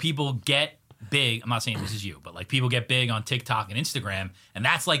like how people get big. I'm not saying this is you, but like people get big on TikTok and Instagram, and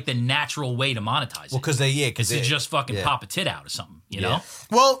that's like the natural way to monetize it. Well, because Is to just fucking pop a tit out or something, you know?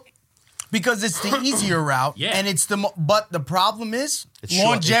 Well, because it's the easier route. Yeah. And it's but the problem is, It's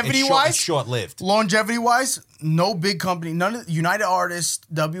short-lived. longevity-wise, no big company, none of United Artists,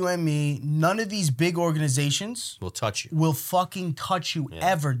 WME, none of these big organizations Will touch you. will fucking touch you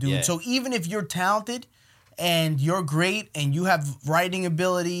ever, dude. Yeah. So even if you're talented and you're great and you have writing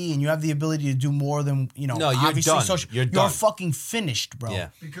ability and you have the ability to do more than, No, you're obviously done. social, You're you're done. fucking finished, bro. Yeah.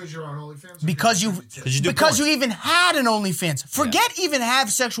 because you're on OnlyFans. or Because you you do because porn. you even had an OnlyFans. Forget even have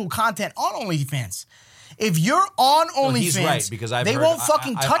sexual content on OnlyFans. If you're on OnlyFans, He's right, because they won't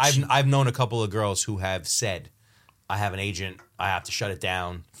fucking touch you. I've known a couple of girls who have said, I have an agent, I have to shut it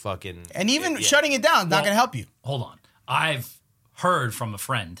down, fucking. And even yeah. shutting it down is not Well, going to help you. Hold on. I've heard from a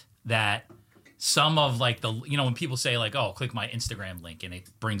friend that some of like the, when people say like, oh, click my Instagram link and it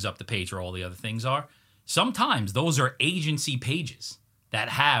brings up the page where all the other things are. Sometimes those are agency pages that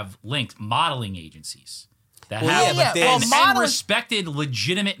have linked modeling agencies that Well, have yeah, but there's- and modeling- respected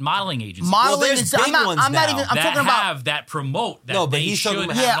legitimate modeling agencies Modeling there's is, big I'm not, ones I'm not now even, I'm that talking about, have that promote that No, but they he's talking should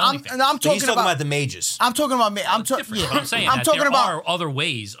about- have yeah, an I'm OnlyFans. talking But he's talking about, about the majors. I'm talking about, I'm It's talking, different, yeah. but I'm saying I'm that talking there about, are other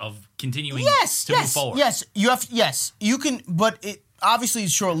ways of continuing yes, to move yes, forward. yes. You can, but obviously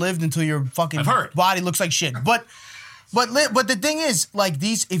it's short lived until your fucking I've heard. body looks like shit. But the thing is, like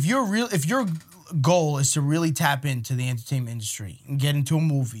if your goal is to really tap into the entertainment industry and get into a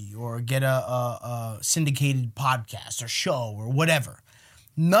movie or get a syndicated podcast or show or whatever,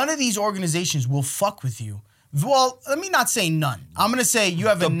 none of these organizations will fuck with you. Well, let me not say none. I'm gonna say you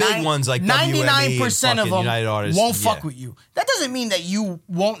have The big ones like WME 99% and of them United Artists, won't fuck yeah. with you. That doesn't mean that you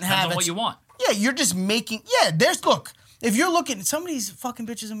won't have Depends on what you want. Yeah, you're just making. Yeah, look. If you're looking, some of these fucking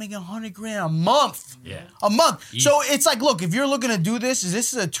bitches are making $100,000 a month. Yeah. A month. Easy. So it's like, look, if you're looking to do this is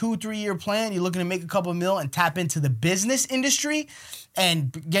a 2-3 year plan, you're looking to make a couple mil and tap into the business industry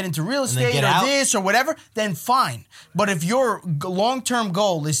and get into real estate get or out? this or whatever, then fine. But if your long-term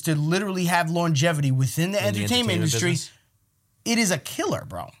goal is to literally have longevity within the entertainment industry, business? it is a killer,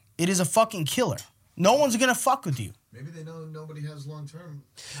 bro. It is a fucking killer. No one's gonna fuck with you. Maybe they know nobody has long term.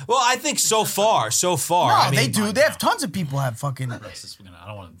 Well, I think so far. No, I mean, they do. They have tons of people have fucking I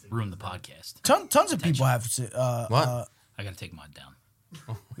don't want to ruin the podcast. tons of people have. What? I got to take mine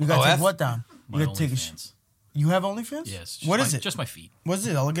down. You gotta Oh, take F? what down? My You gotta take a. OnlyFans. You have OnlyFans? Yes. What is it? Just my feet. What is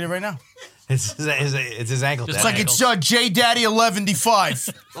it? I'll look at it right now. it's his ankle. Just It's tat. like it's J Daddy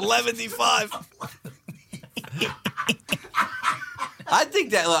 11D5. 11D5. I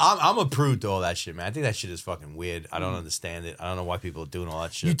think that I'm a prude to all that shit, man. I think that shit is fucking weird. I don't understand it. I don't know why people are doing all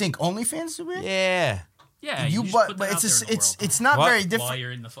that shit. You think OnlyFans is weird? Yeah. Yeah, You just but put but that out it's there in the world. it's not What? very While different.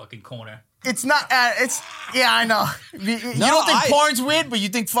 you're in the fucking corner. It's not. It's yeah, I know. You don't think porn's weird, but you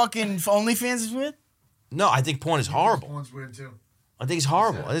think fucking OnlyFans is weird? No, I think porn is horrible. Porn's weird too. I think it's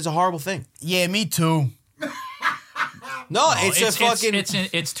horrible. It's a horrible thing. Yeah, me too. No,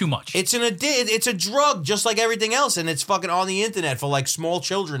 it's too much. it's a drug just like everything else, and it's fucking on the internet for like small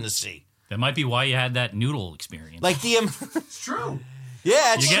children to see. That might be why you had that noodle experience. Like the It's true.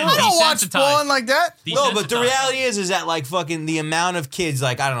 yeah, it's You're true. getting I don't watch desensitized. porn like that. No, but the Desensitized. reality is that like fucking the amount of kids,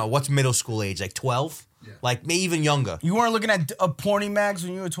 like I don't know, what's middle school age, like 12, Yeah. like maybe even younger. You weren't looking at porny mags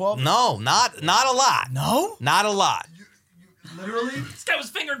when you were 12? No, not a lot. No? Not a lot. You literally. This guy was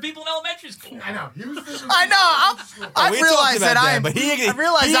fingering people in elementary school. I know. He was. I know. I've We talked realized about that I am. but I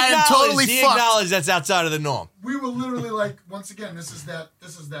realized he I am acknowledged- totally he fucked. acknowledged that's outside of the norm. We were literally like, once again, this is that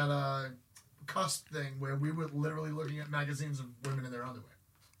cusp thing where we were literally looking at magazines of women in their underwear.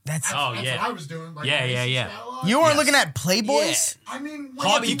 That's Oh, That's yeah. what I was doing. Like, Yeah, yeah, Macy's yeah. catalog. you weren't Yes. looking at Playboys? I mean,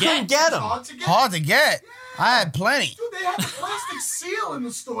 Hard to you get. couldn't get them. Hard to get. Hard to get. I had plenty. Dude, they had the plastic seal in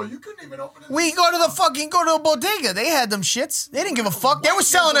the store. You couldn't even open it. We go to the bodega. They had them shits. They didn't give a fuck. They were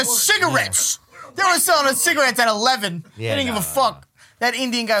selling us cigarettes. They were selling us cigarettes at 11. Yeah, they didn't give a fuck. That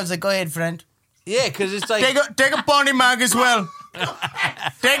Indian guy was like, "Go ahead, friend. Yeah, because it's like Take a pony mag as well.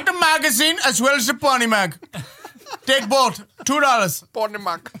 Take the magazine as well as the pony mag. Take both. $2. Pony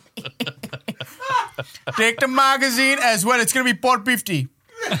mag. Take the magazine as well. It's gonna be $4.50.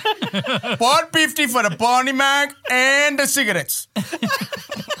 $4.50 for the pony mag and the cigarettes.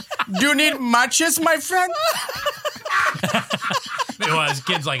 Do you need matches, my friend? It was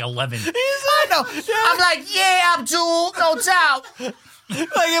kid's like 11. I know. I'm like, yeah, Abdul, no doubt.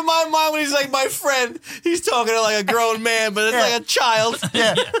 Like in my mind, when he's like my friend, he's talking to like a grown man, but it's Yeah. like a child.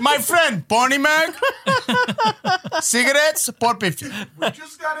 Yeah, my friend, pony mag, cigarettes, $4.50. We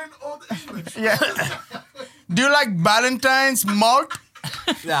just got in old English. Yeah. Do you like Valentine's malt?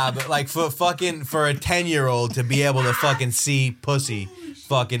 Nah, but like for a 10-year-old to be able to fucking see pussy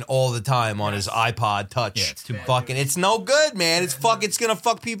fucking all the time on his iPod Touch. Yeah, it's too much. Fucking, it's no good, man. It's gonna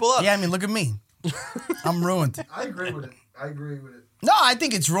fuck people up. Yeah, I mean, look at me. I'm ruined. I agree with it. I agree with it. No, I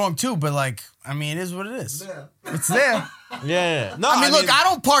think it's wrong too, but like, I mean, it is what it is. Yeah. It's there. Yeah. No, I mean, look, I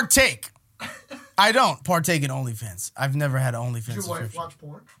don't partake. I don't partake in OnlyFans. I've never had an OnlyFans Did your wife subscription. watch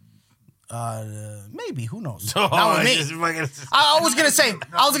porn? Maybe, who knows? Oh, Not with me. it's just fucking- I was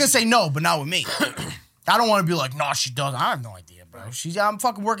gonna say no, but not with me. I don't want to be like, no, she doesn't. I have no idea, bro. I'm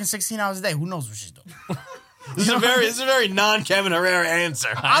fucking working 16 hours a day. Who knows what she's doing? This is a very non-Kevin Herrera answer.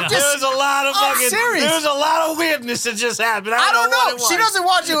 I'm just- there was a lot of I'm fucking. serious. There was a lot of weirdness that just happened. I don't what know. it was. She doesn't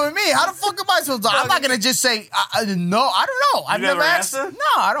watch it with me. How the fuck am I supposed to? I'm not gonna just say no. I don't know. I've never never asked asked her?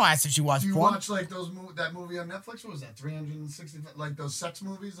 No, I don't ask if she watched Do you porn. watch like that movie on Netflix? What was that? 360, like those sex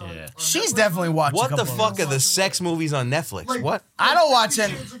movies on. Yeah. on She's Netflix? definitely watched. What a the couple fuck of are those. the sex movies on Netflix? Like, What? I don't watch 50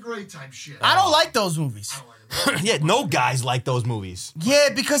 any. Shades of Grey type shit. I don't like those movies. I don't like it. Yeah, no guys like those movies. Yeah,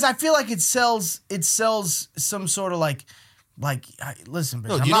 because I feel like it sells some sort of like listen, bitch,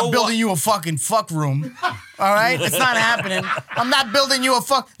 No, I'm you know not building what? you a fucking fuck room. All right? It's not happening. I'm not building you a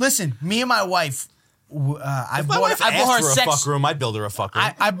fuck. Listen, me and my wife, I My wife bought her asked for a sex. fuck room. I'd build her a fuck room.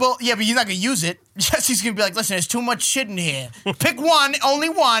 I bought, yeah, but you're not gonna use it. Jesse's gonna be like, listen, there's too much shit in here. Pick one, only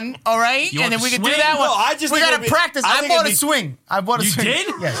one, all right? You And want then we the can do swing? that one. No, I just we think gotta it'd be- practice. I I think bought it'd a be- swing. I bought a You swing. did?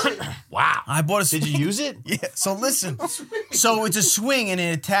 Yes. Wow. I bought a swing. Did you use it? Yeah. So listen. So it's a swing and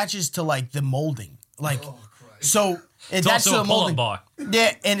it attaches to like the molding. Like, so it It's attaches to also the a pull-up molding. bar.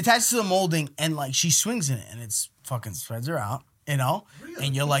 Yeah, and it attaches to the molding, and like she swings in it, and it's fucking spreads her out, you know.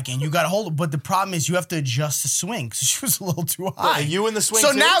 And you're like, and you gotta hold it, but the problem is you have to adjust the swing because she was a little too high. Are you in the swing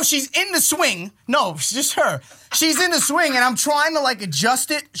So too? now she's in the swing. No, it's just her. She's in the swing, and I'm trying to like adjust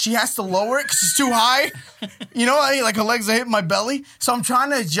it. She has to lower it because it's too high. You know, like her legs are hitting my belly. So I'm trying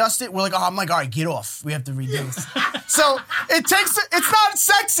to adjust it. We're like, I'm like, all right, get off. We have to redo this. So it takes. It's not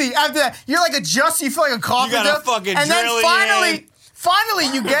sexy after that. You're like adjusting. You feel like a coffin. gotta duck, fucking and then drill it in.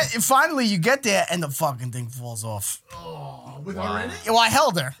 finally you get there, and the fucking thing falls off. Oh, with her in it? Well, I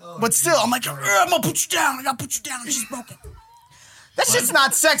held her, but still, I'm like, I'm gonna put you down. I gotta put you down. She's broken. That shit's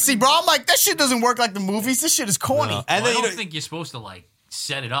not sexy, bro. I'm like, that shit doesn't work like the movies. This shit is corny. And And then I you don't know, think you're supposed to like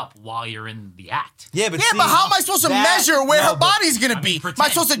set it up while you're in the act. yeah, but Yeah, see, but how am I supposed to measure where her body's gonna I be? mean, Am I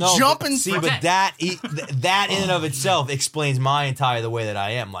pretend. supposed to No, jump but and see, but Pretend. that in and of itself explains my entire the way that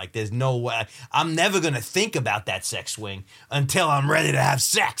I am. Like, there's no way I'm never gonna think about that sex swing until I'm ready to have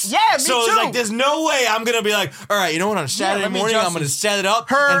sex. Yeah, me so it's too. like there's no way I'm gonna be like, all right, you know what? On a Saturday let me morning, adjust I'm gonna this. set it up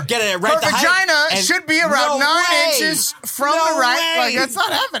Her and get it right. her the height, vagina and should be around no 9 way. inches from No the right. way. Like that's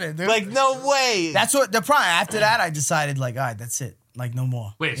not happening, dude. Like, no way. That's what the problem. After that, I decided like, all right, that's it. Like no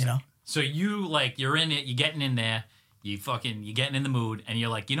more. Wait a you know. second. So you like you're in it, you're getting in there, you're getting in the mood, and you're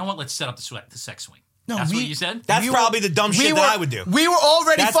like, you know what? Let's set up the sex swing. No, That's we- what you said. That's We were- probably the dumb shit that I would do. We were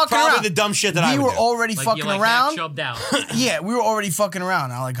already That's fucking probably around. the dumb shit that I we would were do. already Like, fucking you're like around. Chubbed out. Yeah, we were already fucking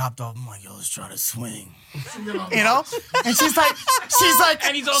around. I like hopped up. I'm like, yo, let's try to swing. You know? You know? And she's like,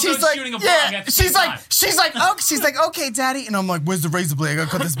 And he's also she's like, shooting a bong yeah. at the She's same like, time. she's like, okay, daddy. And I'm like, where's the razor blade? I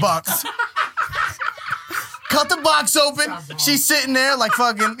gotta cut this box. Cut the box open. She's sitting there like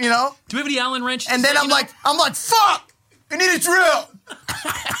fucking, you know. Do we have any Allen wrench? And then I'm like, fuck! I need a drill.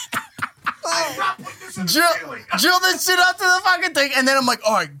 Drill this shit up to the fucking thing. And then I'm like,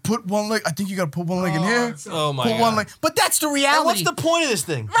 all right, put one leg. I think you gotta put one leg in here. Oh my Put god. one leg. But that's the reality. And what's the point of this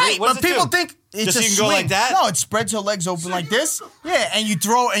thing? Right, What does but it people do? think it's Just a so you can swing. go like that? No, it spreads her legs open like this. Yeah, and you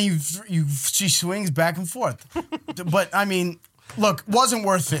throw and she swings back and forth. But I mean, look, wasn't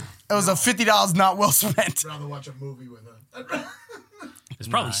worth it. It was a $50 not well spent. I'd rather watch a movie with her. there's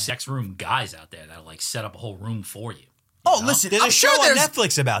probably sex room guys out there that'll like set up a whole room for you. Oh, listen, There's I'm a show sure on there's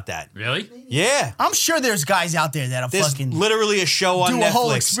Netflix about that. Really? Yeah. I'm sure there's guys out there that'll There's fucking literally a show on do a whole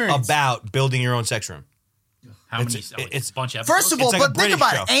Netflix experience. about building your own sex room. How many? It's- It's it's- a bunch of episodes. First of all, It's like a but think British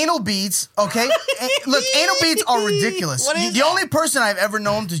about show. it. Anal beads, okay? Look, anal beads are ridiculous. What is The that? only person I've ever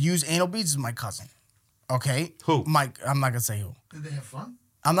known to use anal beads is my cousin. Okay? Who? Mike. I'm not gonna say who. Did they have fun?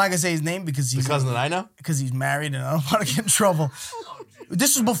 I'm not gonna say his name because The he's cousin that I know? because he's married and I don't want to get in trouble.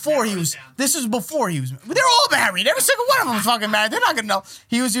 This was before he was. They're all married. Every single one of them is fucking married. They're not gonna know.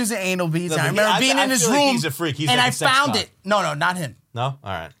 He was using anal beads. No, and I but remember I being in his feel like room. he's a freak. He's and like I a sex found god. it. No, not him. No? All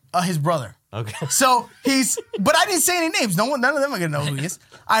right. His brother. Okay. So but I didn't say any names. None of them are gonna know who he is.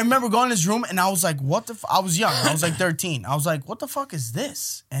 I remember going in his room and I was like, what the I was young. I was like 13. I was like, what the fuck is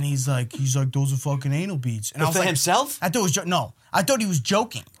this? And he's like, those are fucking anal beads. And I was For like, himself? I thought it was no. I thought he was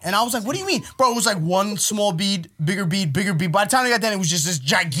joking. And I was like, what do you mean? Bro, it was like one small bead, bigger bead, bigger bead. By the time I got done, it was just this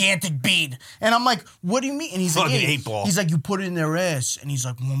gigantic bead. And I'm like, what do you mean? And he's Fucking like, 8-ball. He's like, you put it in their ass. And he's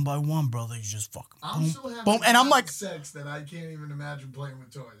like, one by one, brother, you just fucking I'm boom, so happy boom. And I'm like, sex that I can't even imagine playing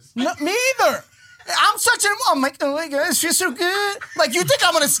with toys. no, me either. I'm such an. I'm like, oh my god, this feels so good. Like, you think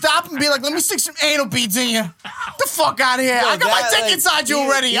I'm gonna stop and be like, let me stick some anal beads in you? The fuck out of here! I got my dick inside you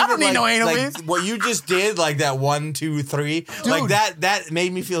already. I don't need no anal beads. What you just did, like that 1, 2, 3, like that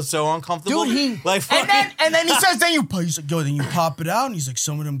made me feel so uncomfortable. Dude, like and then he says, he's like, yo, then you pop it out, and he's like,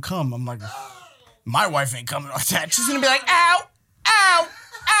 some of them come. I'm like, my wife ain't coming like that. She's gonna be like, ow, ow,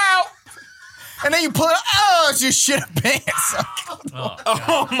 ow. And then you pull it out, oh, it's your shit pants.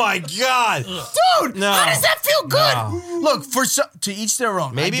 oh my god, Dude, No. how does that feel good? No. Look, to each their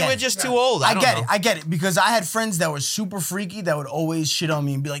own. maybe I get we're it. just too old. I don't know. I get it. Because I had friends that were super freaky that would always shit on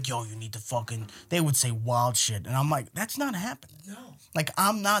me and be like, yo, you need to fucking, they would say wild shit. And I'm like, that's not happening. No. Like,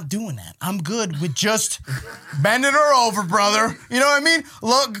 I'm not doing that. I'm good with just bending her over, brother. You know what I mean?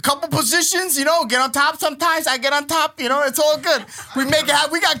 Look, a couple positions, you know, get on top sometimes. I get on top, you know, it's all good. We make it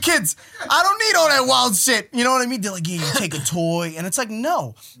happen. We got kids. I don't need all that wild shit. You know what I mean? They're like, yeah, you take a toy. And it's like,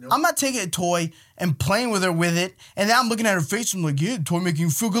 no. I'm not taking a toy and playing with her with it. And then I'm looking at her face and I'm like, yeah, the toy making you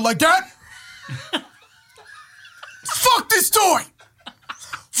feel good like that? Fuck this toy.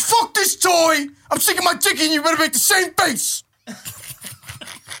 Fuck this toy. I'm sticking my dick in. You better make the same face.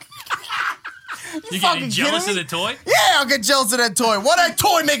 You fucking getting jealous of kidding the toy? Yeah, I'll get jealous of that toy. Why that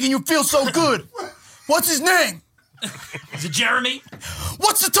toy making you feel so good? What's his name? Is it Jeremy?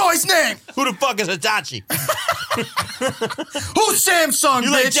 What's the toy's name? Who the fuck is Hitachi? Who's Samsung, You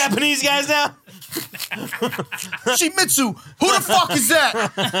bitch? like Japanese guys now? Shimitsu. Who the fuck is that?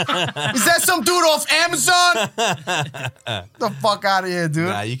 Is that some dude off Amazon? The fuck out of here, dude.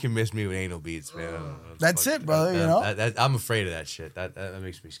 Nah, you can miss me with anal beads, man. That's it, brother, you know? I'm afraid of that shit. That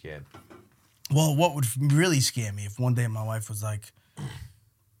makes me scared. Well, what would really scare me if one day my wife was like,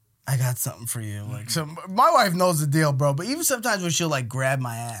 I got something for you. Like, so my wife knows the deal, bro. But even sometimes when she'll like grab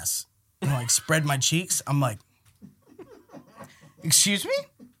my ass and like spread my cheeks, I'm like, excuse me?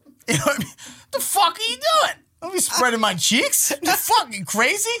 You know what I mean? The fuck are you doing? Don't be spreading my cheeks. You fucking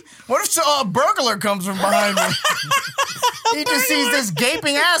crazy? What if a burglar comes from behind me? He just sees this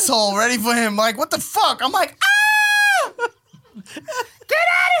gaping asshole ready for him. Like, what the fuck? I'm like, ah! Get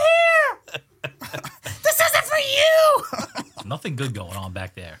out of here! This isn't for you! Nothing good going on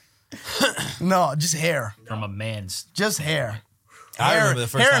back there No, just hair. from a man's. Just hair. I Hair, remember the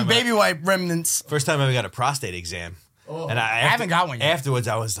first hair time and baby wipe remnants. First time I ever got a prostate exam. And I haven't got one yet. Afterwards,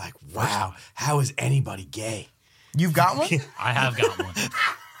 I was like, wow, how is anybody gay? You've got one? I have got one.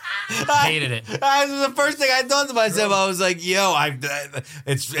 Hated it. That was the first thing I thought to myself. I was like, yo,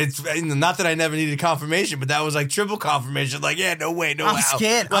 it's not that I never needed confirmation, but that was like triple confirmation. Like, yeah, no way, no I'm how.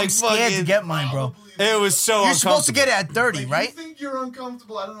 scared. Like, I'm scared to get mine, bro. It was so You're uncomfortable. supposed to get it at 30, Like, right? You think you're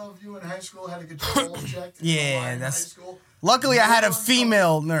uncomfortable? I don't know if you in high school had to get your balls checked. Yeah, in that's- high school. Luckily, I had a More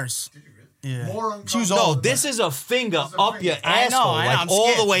female nurse. Did you really? Yeah. More She was uncomfortable. No, old. this is a finger It's a up finger. your I know, asshole, I know, like I'm all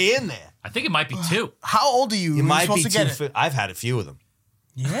scared. the way in there. I think it might be 2. How old are you? It when might you're be supposed to get too. it? I've had a few of them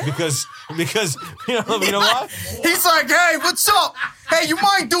Yeah. because you know what? He's like, hey, what's up? Hey, you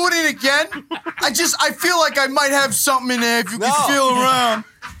mind doing it again? I feel like I might have something in there if you No. can feel around.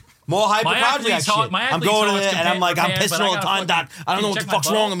 More hypochondriac athlete's shit. heart- my I'm athlete's going in heart's there and I'm like, I'm prepared, pissing but I all the gotta time, Doc. fucking- I don't know what check the my fuck's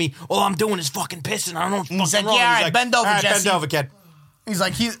butthole. wrong with me. All I'm doing is fucking pissing. I don't know what the fuck's He's like, wrong. yeah, all right, like, bend over, all right, Jesse." bend over, kid. He's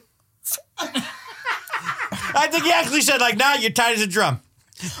like, I think he actually said, like, nah, you're tight as a drum.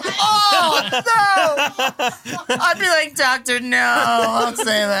 oh, no. I'd be like, doctor, no, don't say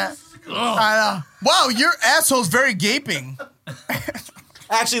that. I know. Wow, your asshole's very gaping.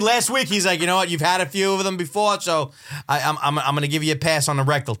 Actually, last week he's like, you know what? You've had a few of them before, so I'm going to give you a pass on the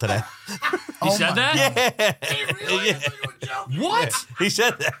rectal today. He said that? Hey, really? I thought you were joking. What? He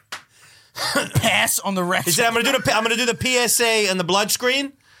said that. Pass on the rest. He said, I'm going to do the PSA and the blood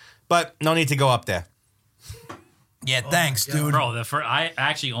screen, but no need to go up there. Yeah, thanks, dude. Bro, I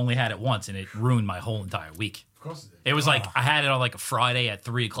actually only had it once, and it ruined my whole entire week. Of course it did. It was like I had it on like a Friday at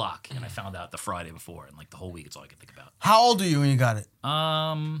 3 o'clock, and I found out the Friday before, and like the whole week, it's all I could think about. How old are you when you got it?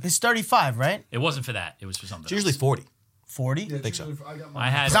 It's It's 35, right? It wasn't for that. It was for something. It's usually else. 40. 40? Yeah, think so. I got my I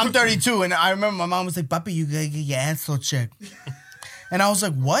had. 'Cause I'm 32, and I remember my mom was like, Papi, you gotta get your asshole checked. And I was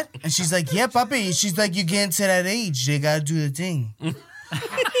like, what? And she's like, yeah, Papi. She's like, you getting to that age. They gotta do the thing.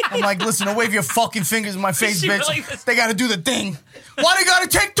 I'm like, listen, don't wave your fucking fingers in my face, She bitch. really- They gotta do the thing. Why they gotta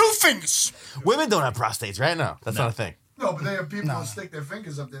take 2 fingers? Women don't have prostates, right? No, that's not a thing. No, but they have people who stick their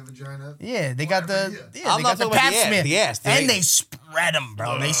fingers up their vagina. Yeah, they got the Yeah. I'm they not got the talking about pap the ass, smear. the ass. And they spread them,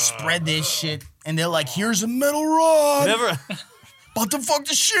 bro. They spread this shit. And they're like, here's a metal rod. Never. About to fuck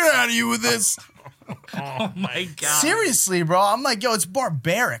the shit out of you with this. Oh my god! Seriously, bro. I'm like, yo, it's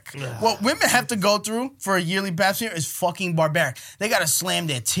barbaric. What women have to go through for a yearly pap smear is fucking barbaric. They gotta slam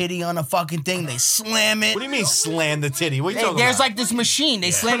their titty on a fucking thing. They slam it. What do you mean slam the titty? What are you talking There's about? like this machine.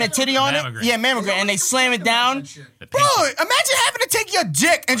 They slam their titty on it. Mammogram. Yeah, mammogram. And they slam it down. The Bro, pinky. imagine having to take your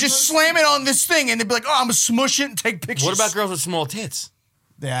dick and just slam it on this thing and they'd be like, oh, I'm gonna smush it and take pictures. What about girls with small tits?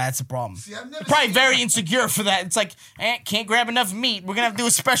 Yeah, that's a problem. See, I've never Probably seen very that. insecure for that. It's like, can't grab enough meat. We're gonna have to do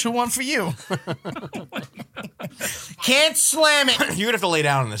a special one for you. Can't slam it. You're gonna have to lay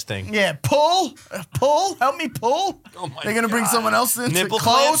down on this thing. Yeah, pull, help me pull. Oh my They're gonna bring God. someone else in. to Nipple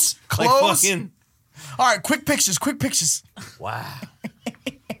close, clamps? Like close. fucking- All right, quick pictures. Wow.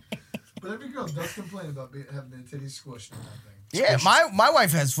 But every girl does complain about having their titties squished on that thing. Yeah, my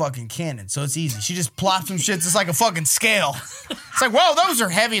wife has fucking cannon, so it's easy. She just plops some shit. It's like a fucking scale. It's like, whoa, those are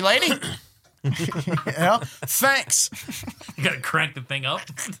heavy, lady. You know? Thanks. You gotta crank the thing up,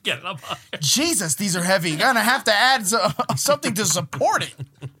 get it up higher. Jesus, these are heavy. You're gonna have to add something to support it.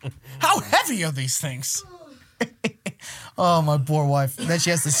 How heavy are these things? Oh, my poor wife. Then she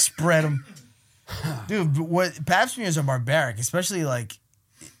has to spread them. Dude, what pap smears are barbaric, especially like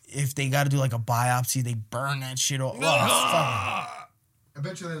if they got to do like a biopsy, they burn that shit off. Oh, fuck. I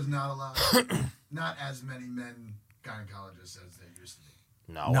bet you there's not as many men gynecologists as there used to be.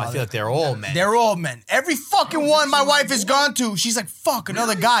 No, I feel like they're all men. They're all men. Every fucking one my wife has gone to, she's like, fuck,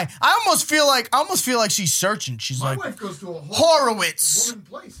 another guy. I almost feel like she's searching. She's My like, wife goes to a whole Horowitz. woman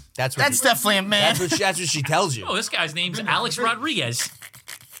place. That's Definitely a man. that's what she tells you. Oh, this guy's name's Alex Rodriguez.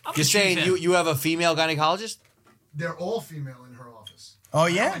 You're saying you have a female gynecologist? They're all female in her office. Oh, I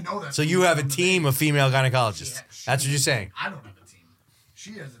yeah? know that. So you have a team of female gynecologists. That's what you're saying. I don't have a team.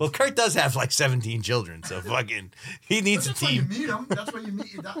 She has a Well, team. Kurt does have like 17 children, so fucking he needs a That's why you team. meet them. That's why you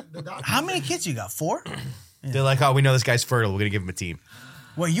meet the doctor. How many kids you got? 4? They're like, oh, we know this guy's fertile. We're gonna give him a team.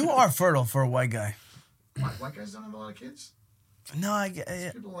 Well, you are fertile for a white guy. Why, white guys don't have a lot of kids? No,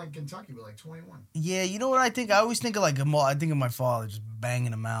 People like Kentucky were like 21. yeah, you know what I think? I always think of I think of my father just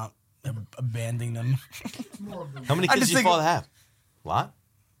banging them out, abandoning them. It's more of the How many I kids just does your think- father have? A lot?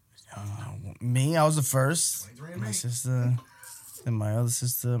 Me, I was the first. 23 and My me. sister, then my other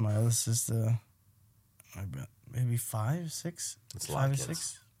sister, maybe 5, 6. That's a lot 5 of or kids.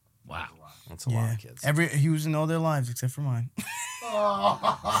 6. Wow. That's a lot Yeah, of kids. he was in all their lives except for mine.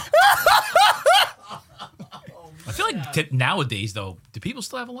 I feel like nowadays, though, do people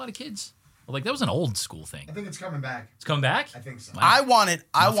still have a lot of kids? Like, that was an old school thing. I think it's coming back. It's coming back? I think so. Wow. I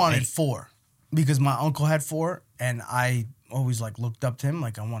wanted me. 4 because my uncle had 4, and I always like looked up to him.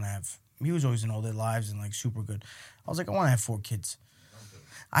 Like I want to have. He was always in all their lives and like super good. I was like, I want to have 4 kids.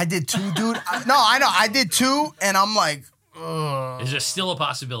 I did 2, dude. I know. I did 2, and I'm like, ugh. Is there still a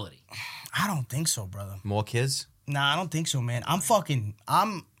possibility? I don't think so, brother. More kids? Nah, I don't think so, man.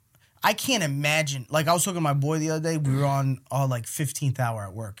 I can't imagine. Like I was talking to my boy the other day. We were on our like 15th hour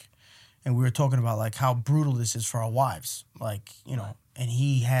at work, and we were talking about like how brutal this is for our wives. Like, you know, and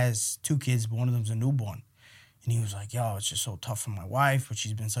he has 2 kids, but one of them's a newborn. And he was like, yo, it's just so tough for my wife, but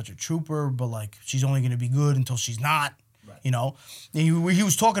she's been such a trooper, but like she's only gonna be good until she's not. Right. You know? And he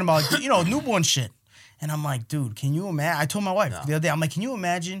was talking about like, you know, newborn shit. And I'm like, dude, can you imagine? I told my wife the other day, I'm like, can you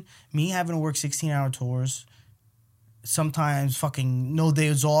imagine me having to work 16-hour tours, sometimes fucking no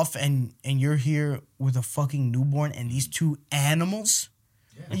days off, and you're here with a fucking newborn and these 2 animals?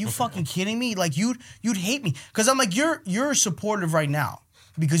 Are you fucking kidding me? Like you'd hate me. Cause I'm like, you're supportive right now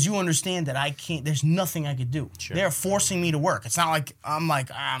because you understand that I can't, there's nothing I could do. Sure. They're forcing me to work. It's not like I'm like,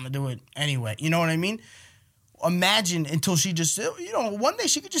 I'm gonna do it anyway. You know what I mean? Imagine until she just, you know, one day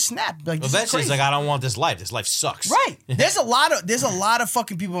she could just snap. Like, this is Eventually, it's crazy. like, I don't want this life. This life sucks. Right. There's a lot of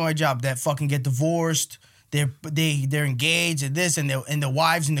fucking people in my job that fucking get divorced. They're engaged and this and the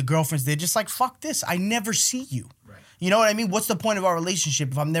wives and the girlfriends. They're just like, fuck this. I never see you. Right. You know what I mean? What's the point of our relationship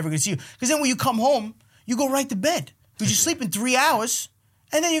if I'm never gonna see you? Because then when you come home, you go right to bed because you sleep in 3 hours.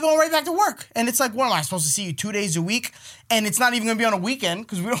 And then you're going right back to work. And it's like, what am I supposed to see you 2 days a week? And it's not even going to be on a weekend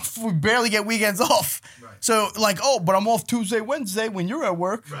because we barely get weekends off. Right. So like, oh, but I'm off Tuesday, Wednesday when you're at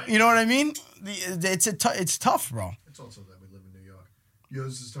work. Right. You know what I mean? It's tough, bro. It's also that we live in New York.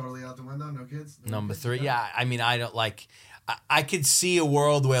 Yours is totally out the window. No kids. No Number kids? 3. Yeah, I mean, I don't like. I could see a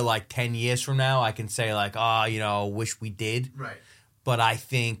world where like 10 years from now, I can say like, oh, you know, wish we did. Right. But I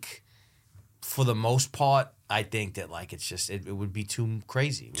think, for the most part, I think that like it's just it would be too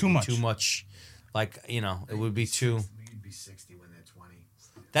crazy. It would Too be much. Too much. Like, you know, it would be too. You'd be 60 when they're 20.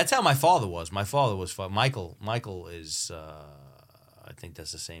 That's how my father was. My father was Michael. Michael is. I think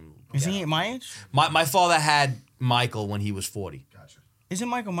that's the same. Is he my age? My father had Michael when he was 40. Gotcha. Isn't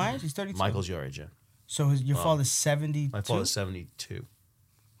Michael my age? He's 32. Michael's your age, yeah. So your father's 72? My father's 72.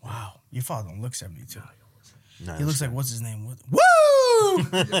 Wow. Your father don't look 72. No, He looks like, what's his name? Woo!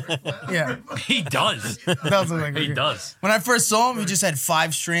 Yeah. He does. Does look like He does. When I first saw him, he just had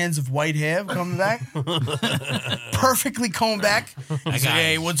 5 strands of white hair coming back. Perfectly combed back. He's like, guy-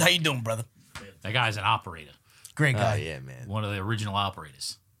 hey, how you doing, brother? That guy's an operator. Great Oh guy. yeah, man. One of the original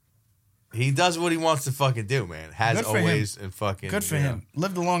operators. He does what he wants to fucking do, man. Has Good for him. always and fucking. Good for you know. him.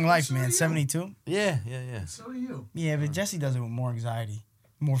 Lived a long life, So man. do you. 72. Yeah. So do you. Yeah, but Jesse does it with more anxiety,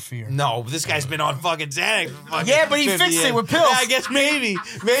 more fear. No, this guy's been on fucking Xanax. For fucking Yeah, but he 50 fixed it years. with pills. Yeah, I guess maybe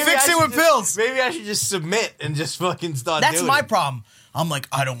Fix it with pills. Maybe I should just submit and just fucking start. That's doing my it. problem. I'm like,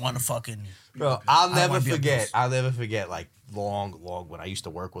 I don't want to fucking. Bro, I'll don't never wanna be on forget. pills. I'll never forget. Like long when I used to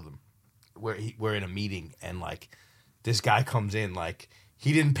work with him, we're in a meeting and like this guy comes in like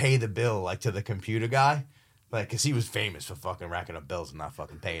he didn't pay the bill like to the computer guy. Like, cause he was famous for fucking racking up bills and not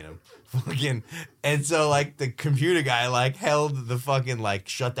fucking paying him. Fucking, and so like the computer guy like held the fucking like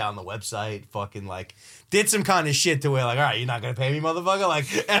shut down the website, fucking like did some kind of shit to where like, all right, you're not gonna pay me, motherfucker. Like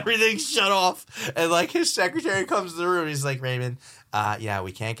everything's shut off, and like his secretary comes to the room. He's like, Raymond, yeah,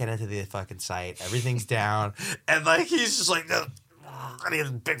 we can't get into the fucking site. Everything's down, and like he's just like, and he has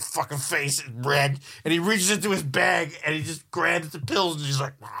a big fucking face, red, and he reaches into his bag and he just grabs the pills and he's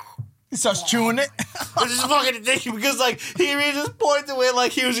like. He starts chewing it. Which is fucking ridiculous because like he just pointed to it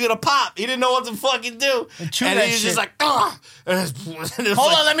like he was gonna pop. He didn't know what to fucking do, and chew he that was shit. just like, ugh.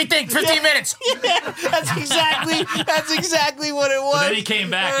 Hold on, let me think. 15 minutes. Yeah, that's exactly what it was. But then he came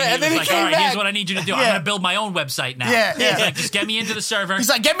back and he was like, all right, here's what I need you to do. I'm going to build my own website now. Yeah. He's like, just get me into the server. He's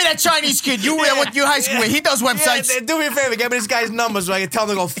like, get me that Chinese kid you went to high school with. He does websites. Yeah, do me a favor, get me this guy's number so I can tell him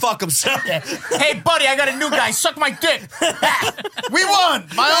to go fuck himself. Hey, buddy, I got a new guy. Suck my dick. We won.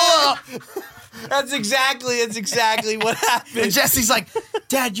 That's exactly what happened. And Jesse's like,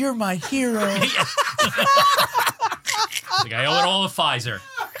 Dad, you're my hero. Like, I owe it all to Pfizer.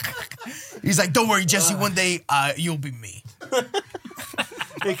 He's like, don't worry, Jesse. One day, you'll be me.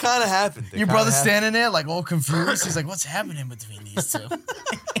 It kind of happened. Your brother's standing there, like, all confused. He's like, what's happening between these two?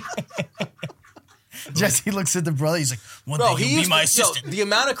 Jesse looks at the brother. He's like, one day you'll be my assistant. The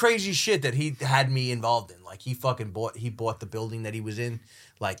amount of crazy shit that he had me involved in. Like, he bought the building that he was in,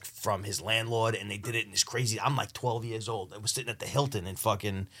 like, from his landlord, and they did it in this crazy... I'm, like, 12 years old. I was sitting at the Hilton in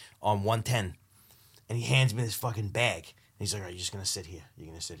fucking... on 110. And he hands me this fucking bag. And he's like, all right, you're just going to sit here. You're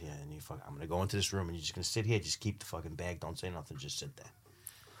going to sit here. And I'm going to go into this room, and you're just going to sit here. Just keep the fucking bag. Don't say nothing. Just sit there.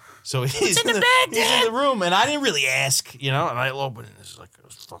 So he's in the bag, he's in the room, and I didn't really ask, you know. And I open it, and there's like a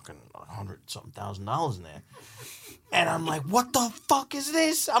fucking $100,000 in there. And I'm like, what the fuck is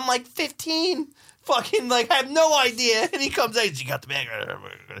this? I'm like 15. Fucking, like, I have no idea. And he comes out, he got the bag.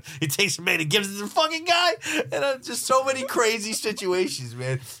 He takes the bag and gives it to the fucking guy. And just so many crazy situations,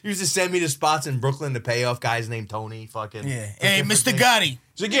 man. He used to send me to spots in Brooklyn to pay off guys named Tony. Fucking. Yeah. Hey, Mr. Gotti.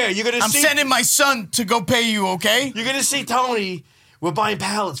 So, yeah, you're going to see. I'm sending my son to go pay you, okay? You're going to see Tony. We're buying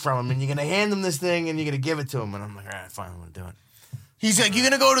pallets from him, and you're going to hand him this thing, and you're going to give it to him. And I'm like, all right, fine, I'm going to do it. He's like, you're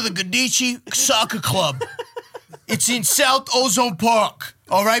going to go to the Gadici Soccer Club. It's in South Ozone Park.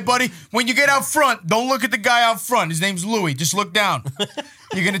 All right, buddy? When you get out front, don't look at the guy out front. His name's Louis. Just look down.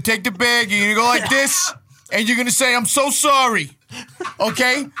 You're going to take the bag. You're going to go like this, and you're going to say, I'm so sorry.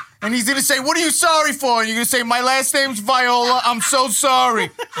 Okay? And he's going to say, what are you sorry for? And you're going to say, my last name's Viola. I'm so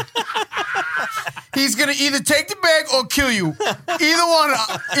sorry. He's going to either take the bag or kill you. Either one,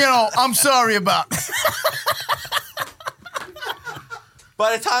 I'm sorry about.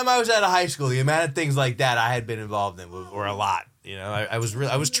 By the time I was out of high school, the amount of things like that I had been involved in were a lot. You know, I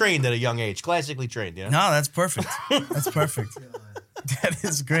was trained at a young age, classically trained. You know, no, that's perfect. That's perfect. That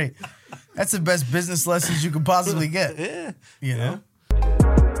is great. That's the best business lessons you could possibly get. Yeah, you know.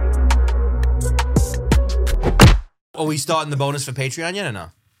 Are we starting the bonus for Patreon yet or no?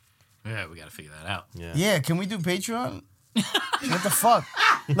 Yeah, we got to figure that out. Yeah. Can we do Patreon? What the fuck?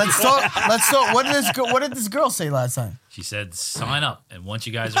 Let's talk. What did this girl say last time? She said, sign up. And once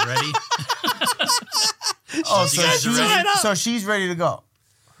you guys are ready. So she's ready to go.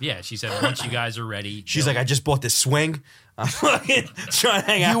 Yeah, she said, once you guys are ready. She's like, I just bought this swing. I'm fucking trying to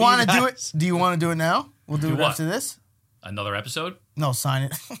hang out. Do you want to do it? Do you want to do it now? We'll do it what? after this. Another episode? No, sign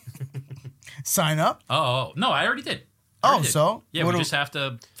it. Sign up. Oh, no, I already did. So? Yeah, we just have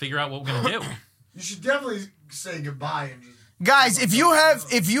to figure out what we're going to do. You should definitely say goodbye and just... Guys, if you have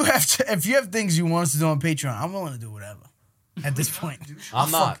things you want us to do on Patreon, I'm willing to do whatever. At this point,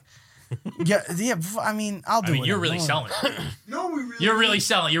 I'm not. Yeah. I mean, I'll do it. You're really selling it. No, we really...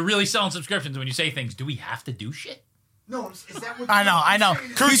 You're really selling subscriptions when you say things. Do we have to do shit? No, is that what... I know.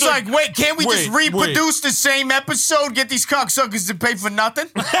 He's like, wait, can't we just reproduce the same episode, get these cocksuckers to pay for nothing?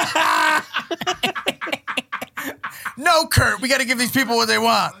 No, Kurt, we got to give these people what they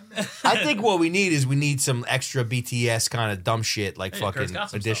want. I think what we need some extra BTS kind of dumb shit, like fucking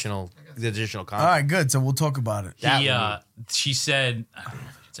additional content. All right, good. So we'll talk about it. She said, I don't know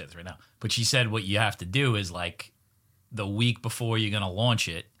if I can say this right now, but she said what you have to do is like the week before you're going to launch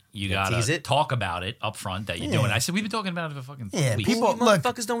it, you gotta talk about it up front that you're doing. I said we've been talking about it for fucking weeks. People look.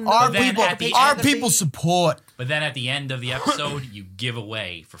 Don't know. Our people support. But then at the end of the episode, you give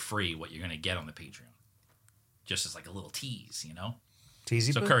away for free what you're gonna get on the Patreon, just as like a little tease, you know.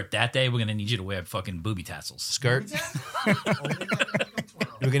 Teasy. So Kurt, that day we're gonna need you to wear fucking booby tassels, skirt. We're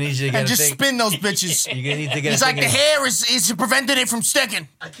gonna need you to get and just spin those bitches. You're gonna need to get. It's like the hair is preventing it from sticking.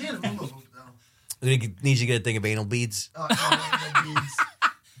 I can't move them though. We're gonna need you to get a thing of anal beads. Beads.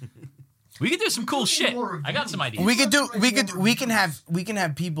 We could do some cool shit. I got some ideas. We can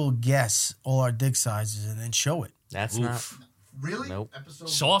have people guess all our dick sizes and then show it. That's not really Nope.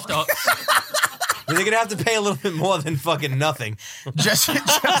 Soft up. They're gonna have to pay a little bit more than fucking nothing. That's the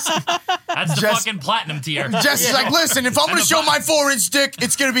fucking platinum tier. Just like, listen, if I'm gonna show my 4-inch dick,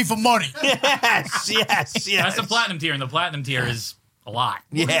 it's gonna be for money. Yes. That's the platinum tier, and the platinum tier is a lot.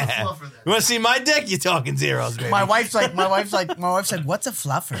 Yeah. You want to see my dick? You're talking zeros, baby. My wife's like, what's a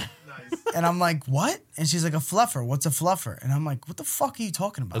fluffer? Nice. And I'm like, what? And she's like, a fluffer. What's a fluffer? And I'm like, what the fuck are you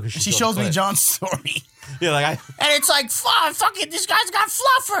talking about? Okay, And she she showed shows the me clip. John's story. Yeah, like And it's like, fucking, this guy's got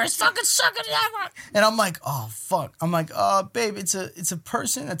fluffers. Fucking sucking it. And I'm like, oh, fuck. I'm like, babe, it's a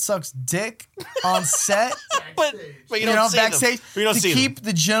person that sucks dick on set. but you You don't know, see backstage them. You don't to see keep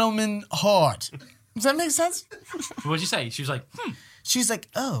the gentleman hard. Does that make sense? What'd you say? She was like, She's like,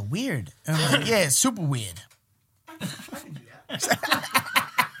 oh, weird. And I'm like, yeah, it's super weird.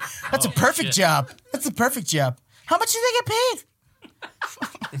 That's a perfect shit. job. That's a perfect job. How much do they get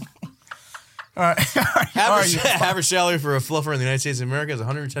paid? All right. Average salary for a fluffer in the United States of America is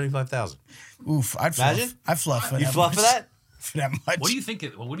 $175,000. Oof, I'd fluff. Imagine? I'd fluff for You that fluff much. for that? For that much. what do you think?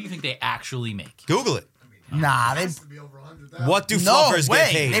 What do you think they actually make? Google it. Nah, It they has to be over 100,000. What do no fluffers way.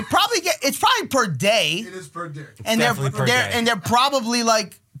 get paid? They probably get. It's probably per day, It is per day. and definitely per day. they're probably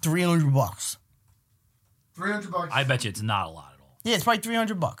like $300. $300. I bet you it's not a lot at all. Yeah, it's probably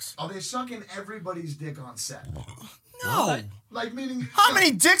 $300. Are they sucking everybody's dick on set? No. Like meaning How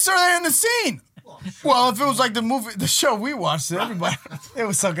many dicks are there in the scene? Well, if it was like the show we watched, everybody it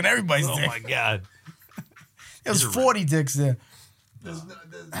was sucking everybody's Oh dick. my god. There was 40 dicks there. There's no,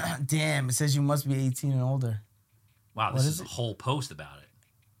 Damn, it says you must be 18 and older. Wow, this What is is a it? whole post about it.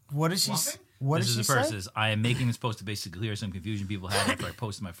 What did she? Fluffing? What This did is she the first. say? Is I am making this post to basically clear some confusion people had after I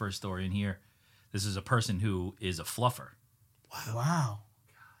posted my first story in here. This is a person who is a fluffer. Wow.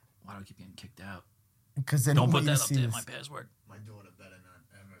 Why do I keep getting kicked out? Because they Don't don't put want you that to up see there. this. My password. my daughter better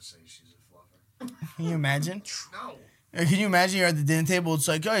not ever say she's a fluffer. Can you imagine? No. Can you imagine you're at the dinner table? It's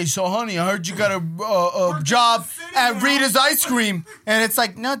like, hey, so honey, I heard you got a job at Rita's Ice Cream, and it's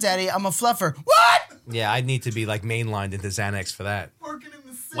like, no, daddy, I'm a fluffer. What? Yeah, I'd need to be like mainlined into Xanax for that. Working in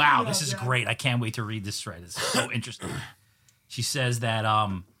the city. Wow, now, this is Dad. great. I can't wait to read this thread. It's so interesting. She says that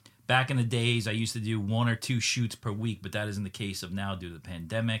back in the days, I used to do 1 or 2 shoots per week, but that isn't the case of now due to the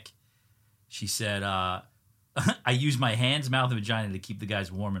pandemic. She said, I use my hands, mouth, and vagina to keep the guys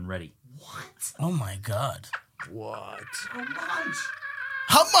warm and ready. What? Oh my God. What?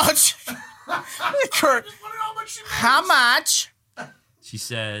 How much? How much? Kurt, I just want to know how much she makes. how much? She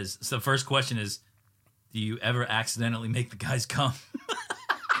says, so the first question is, do you ever accidentally make the guys come?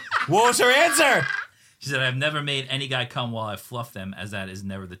 What was her answer? She said, I've never made any guy come while I fluff them, as that is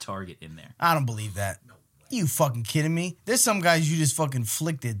never the target in there. I don't believe that. You fucking kidding me? There's some guys you just fucking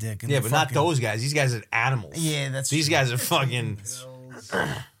flick their dick. And Yeah, they but not fucking- those guys. These guys are animals. Yeah, that's These true. guys are fucking. Pills.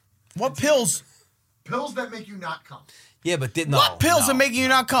 What pills? Pills that make you not come. Yeah, but no. What pills no. are making you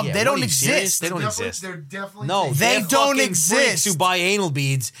not come? Yeah, they what don't are you serious? exist. They don't Definitely- exist. They're definitely No, taking- They they're don't fucking exist. freaks who buy anal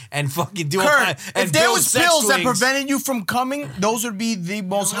beads and fucking do all Kurt, kinds. And if there build was sex pills that swings. prevented you from coming, those would be the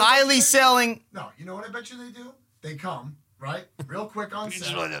most know what highly I'm saying? selling. No, you know what I bet you they do? They come, right? Real quick on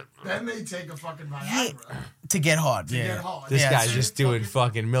set. wanna- Then they take a fucking Viagra To get hard. to yeah. get hard. This Yeah, guy's that's just doing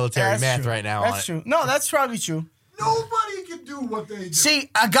fucking military That's math true. right now. That's true. No, that's probably true. Nobody can do what they do. See,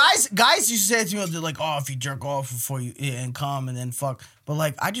 guys used to say to me, they're like, oh, if you jerk off before you and come and then fuck. But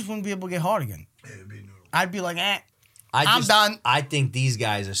like, I just wouldn't be able to get hard again. It'd be noodle. I'd be like, I'm I'm done. I think these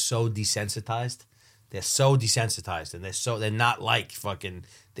guys are so desensitized. They're so desensitized, and they're not like fucking.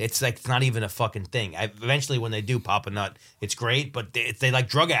 It's like it's not even a fucking thing. Eventually, when they do pop a nut, it's great, but they like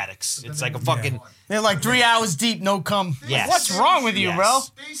drug addicts. It's like a fucking. they're like 3 hours deep, no cum. Yes. What's wrong with you, Yes.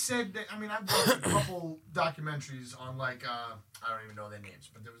 bro? They said that, I mean, I've watched a couple documentaries on like, I don't even know their names,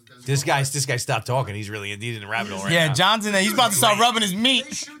 but there's This couple guy stopped talking. He's in a rabbit hole right Yeah, now. John's in there. He's about to start rubbing his They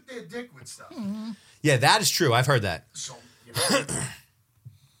meat. shoot their dick with stuff. Yeah, that is true. I've heard that. So, you know,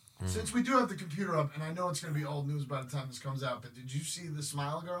 since we do have the computer up, and I know it's going to be old news by the time this comes out, but did you see the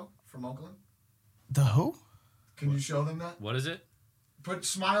Smile Girl from Oakland? The who? Can you show them that? What is it? Put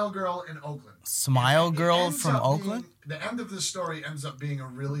Smile Girl in Oakland. Smile It Girl ends from up Oakland? being- the end of this story ends up being a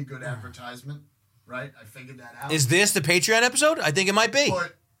really good advertisement, right? I figured that out. Is this the Patreon episode? I think it might be.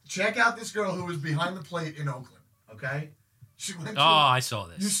 But check out this girl who was behind the plate in Oakland, okay? She went to Oh, I saw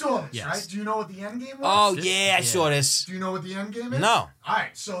You this. saw this, Yes. right? Do you know what the end game Oh was? yeah, I saw this. Do you know what the end game is? No. All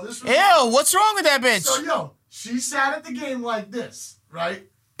right, so this was... Ew, what's wrong with that bitch? So, yo, she sat at the game like this, right?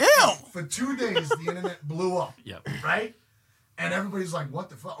 Ew. For 2 days, the internet blew up, Yep. right? And everybody's like, what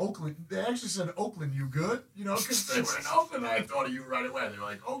the fuck? Oakland. They actually said, Oakland, you good? You know, because they were in Oakland, and I thought of you right away. They were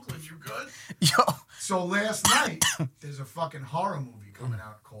like, Oakland, you good? Yo. So last night, there's a fucking horror movie coming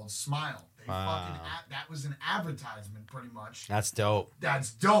out called Smile. They fucking that was an advertisement, pretty much. That's dope.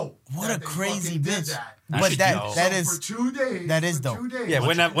 That's dope. What that a they crazy fucking did bitch. that. But should that go. that So is for 2 days. that is for dope. 2 days. Yeah,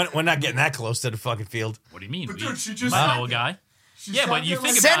 we're not getting that close to the fucking field. What do you mean? But We dude, she just might sat know a there. guy. She Yeah, sat but you there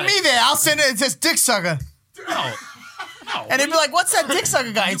think like- about Send me there. I'll send it. It says dick sucker. No. And they'd be like, what's that dick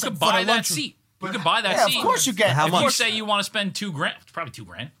sucker guy? You It's could for buy the that lunch- seat. You But- could buy that Yeah, seat. of course you can. How If much? you say you want to spend $2,000, it's probably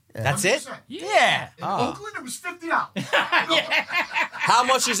 $2,000. That's it? 100%. Yeah. In Oakland, it was $50. How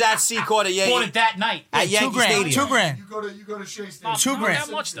much is that C-Court at Bought it that night. at Yankee $2 grand. Stadium? $2 grand. You go to Shea Stadium. Not, $2 not grand.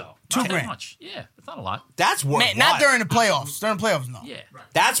 that much though. $2 Not that grand. much. Yeah, it's not a lot. That's worthwhile. Not during the playoffs. During the playoffs, no. Yeah,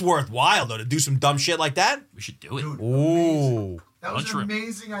 That's worthwhile though to do some dumb shit like that. we should do it. Dude, Ooh. that was One an trip.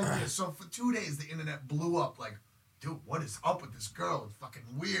 amazing idea. So for 2 days, the internet blew up. Like, dude, what is up with this girl? It's fucking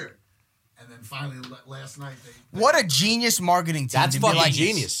weird. And then finally, last night, they What a genius marketing team. That's to be fucking like,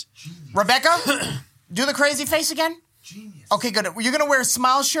 genius. Rebecca, do the crazy face again. Genius. Okay, good. You're gonna wear a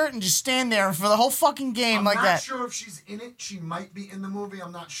smile shirt and just stand there for the whole fucking game I'm like not that. sure if she's in it. She might be in the movie.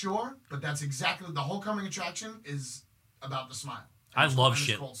 I'm not sure. But that's exactly the whole coming attraction is about the smile. I And love it's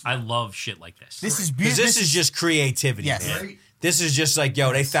shit. called I Smile. love shit like this. This is Because beautiful. this is just creativity, Yes. man. Right? This is just like,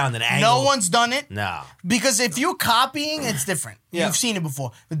 yo, they found an angle. No one's done it. No. Because if you're copying, it's different. Yeah. You've seen it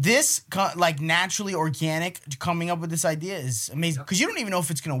before. But this, like naturally organic, coming up with this idea is amazing. Because you don't even know if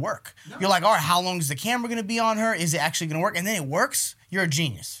it's going to work. No. You're like, all right, how long is the camera going to be on her? Is it actually going to work? And then it works. You're a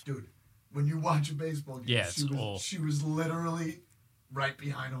genius. Dude, when you watch a baseball game, Yeah, it's all- she was literally right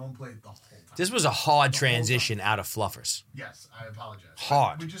behind home plate the whole time. This was a hard transition out of Fluffers. Yes, I apologize.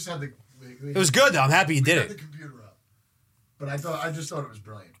 Hard. We just had the. It was good though. I'm happy you We did had the it. computer up, but I just thought it was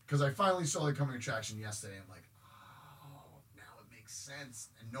brilliant because I finally saw the coming attraction yesterday. I'm like, oh, now it makes sense,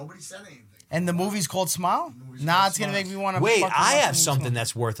 and nobody said anything. And the movie's called Smile? The movie's Nah, called it's going to Smile. make me want to Wait, I have something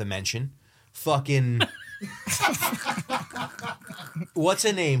that's worth a mention. Fucking. What's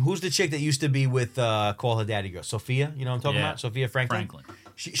her name? Who's the chick that used to be with Call Her Daddy Girl? Sophia? You know what I'm talking Yeah. about? Sophia Franklin? Franklin.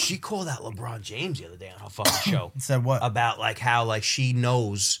 She called out LeBron James the other day on her fucking show. Said what? About like how like she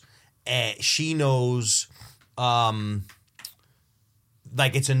knows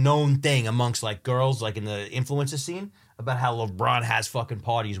like it's a known thing amongst like girls like in the influencer scene about how LeBron has fucking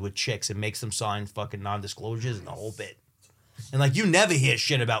parties with chicks and makes them sign fucking non-disclosures and the whole bit. And like you never hear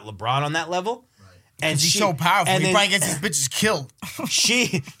shit about LeBron on that level. And He's she- so powerful. and He then probably gets his bitches killed.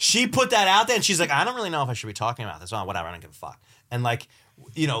 she put that out there and she's like, I don't really know if I should be talking about this. Oh, whatever, I don't give a fuck. And like,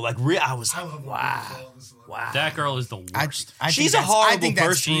 you know, like I was I like, love wow. Wow. That girl is the worst. I She's think a that's- I horrible think that's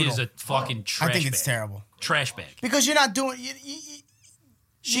person. She brutal. is a fucking trash I think bag. it's terrible. Trash bag. Because you're not doing...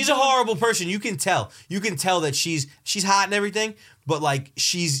 She's a horrible person. You can tell. You can tell that she's hot and everything, but like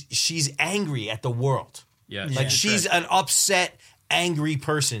she's angry at the world. Yeah. Like she's an upset, angry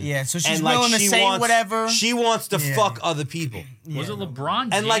person. Yeah, so she's And, like, willing to she say wants- whatever. She wants to Yeah. fuck other people. Was it LeBron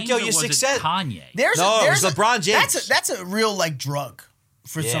James And, like, yo, or your was success- it Kanye? There's No, a, it there's was LeBron James. That's a real like drug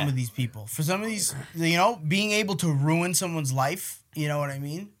for some Yeah. of these people. For some of these, you know, being able to ruin someone's life. You know what I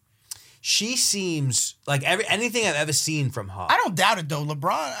mean? She seems like anything I've ever seen from her. I don't doubt it though.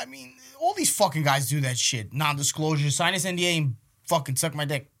 LeBron. I mean, all these fucking guys do that shit. Non-disclosure, sign this NDA, and fucking suck my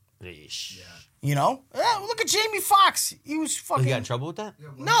dick. Yeesh. You know? Yeah, look at Jamie Foxx. He was fucking. You got in trouble with that?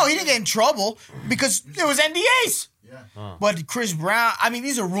 No, he didn't get in trouble because there was NDAs. Yeah. But Chris Brown, I mean,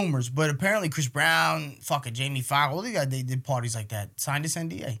 these are rumors, but apparently Chris Brown, fucking Jamie Foxx, all these guys, they did parties like that. Signed this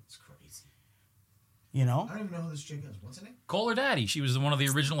NDA. It's crazy. You know? I don't even know who this chick is. What's her name? Call her daddy. She was one of the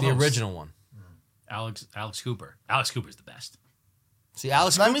original The hosts. original one. Alex Cooper. Alex Cooper's the best. See,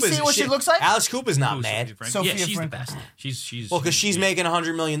 Alice Let me Cooper's see what she looks like. Alice Cooper's not Who's mad. Sophia Franklin? Sophia Yeah, she's Franklin. the best. She's Well, because she's yeah. making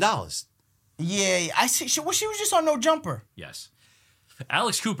 $100 million. Yeah, I see. She was just on No Jumper. Yes.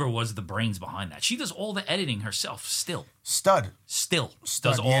 Alex Cooper was the brains behind that. She does all the editing herself still. Stud.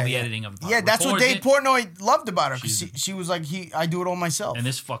 Does all the editing of the Yeah, that's what records Dave it, Portnoy loved about her. Because She's- she was like, I do it all myself. And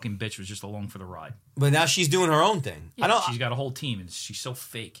this fucking bitch was just along for the ride. But now she's doing her own thing. Yeah, I don't. she's got a whole team, and she's so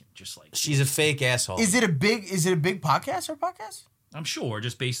fake. Just like She's a fake asshole. Is it a big podcast, her podcast? I'm sure,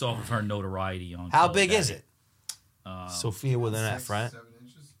 just based off of her notoriety on. How Call big Her is Daddy. it? Sophia with an F, right? 7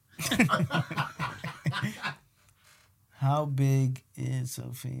 inches. How big is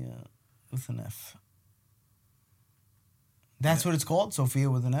Sophia with an F? That's what it's called? Sophia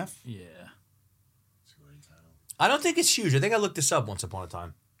with an F? Yeah. It's a great title. I don't think it's huge. I think I looked this up once upon a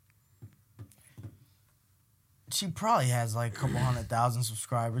time. She probably has like a couple 100,000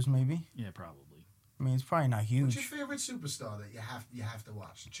 subscribers, maybe. Yeah, probably. I mean, it's probably not What's your huge. favorite superstar that you have to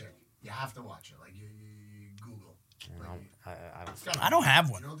watch? The chick. You have to watch her. Like you Google. Like, I don't. gotta I don't be. have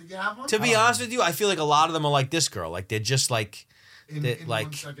You one. don't think you have one? To be honest with you, I feel like a lot of them are like this girl. Like they're just like, in they're 1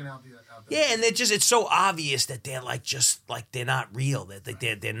 like, second out there. yeah, and they're just. It's so obvious that they're like just like they're not real. That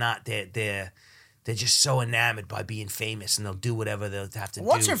they're not. They're just so enamored by being famous, and they'll do whatever they'll have to do.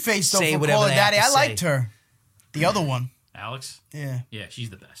 What's her face, though, say for whatever Call Her they have Daddy? to I say. liked her. The other one. Alex? Yeah. Yeah, she's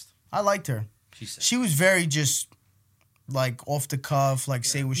the best. I liked her. She's sick. She was very just like off the cuff, like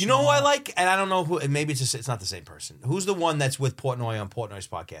say what she You know who I want. like, and I don't know who. And maybe it's not the same person. Who's the one that's with Portnoy on Portnoy's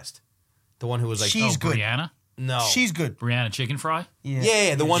podcast? The one who was like, She's good. Brianna? No. She's good. Brianna Chicken Fry.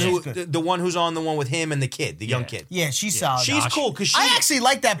 Yeah, the one she's who good. the one who's on the one with him and the kid, the young kid. Yeah, she's solid. She's Josh. cool because she. I actually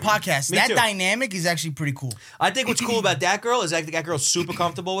like that podcast. Me That too. dynamic is actually pretty cool. I think what's cool about that girl is that girl's super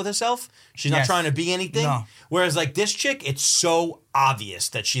comfortable with herself. She's not Yes. trying to be anything. No. Whereas like this chick, it's so obvious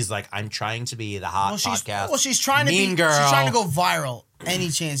that she's like, I'm trying to be the hot podcast. She's trying to mean be. girl. She's trying to go viral any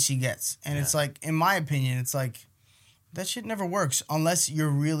chance she gets, and it's like, in my opinion, it's like that shit never works unless you're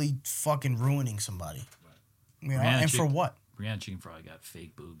really fucking ruining somebody. You know, Brianna and for what? Brianna Chicken Fry got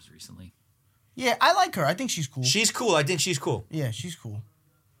fake boobs recently. Yeah, I like her. I think she's cool. She's cool. I think she's cool. Yeah, she's cool.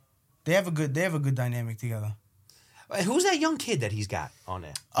 They have a good dynamic together. Who's that young kid that he's got on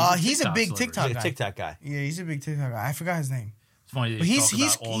there? He's a TikTok big celebrity. TikTok He's a guy. TikTok guy. Yeah, he's a big TikTok guy. I forgot his name. It's funny that But you he's- talk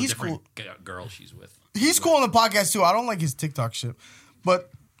he's- about all the he's different girls she's with. He's cool on the podcast too. I don't like his TikTok shit,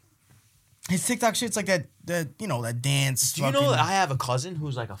 but his TikTok shit's like that that dance. Do you know that I have a cousin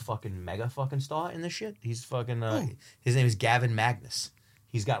who's like a fucking mega fucking star in this shit? He's fucking. His name is Gavin Magnus.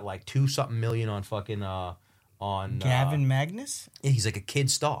 He's got like 2-something million on fucking on Gavin Magnus? Yeah, he's like a kid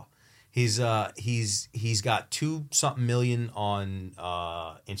star. He's got 2-something million on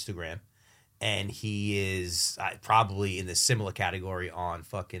Instagram, and he is probably in the similar category on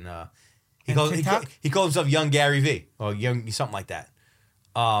fucking. He calls himself Young Gary V or Young something like that.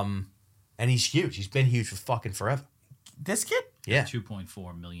 And he's huge. He's been huge for fucking forever. This kid? Yeah,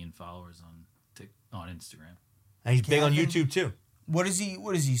 2.4 million followers on Instagram. and he's big on Gavin? YouTube too. What does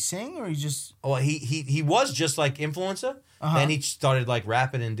he sing or he just Oh, he was just like influencer. Uh-huh. Then he started like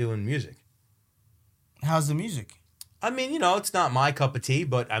rapping and doing music. how's the music? I mean, it's not my cup of tea,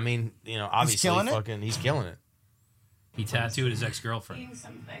 but I mean, obviously, killing it? he's killing it. He tattooed his ex-girlfriend. Doing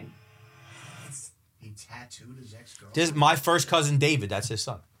something. He tattooed his ex-girlfriend. This my first cousin David. That's his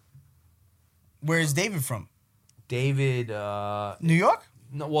son. Where is David from? David. New York?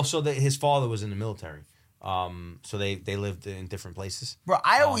 No, well, so his father was in the military. So they lived in different places. Bro,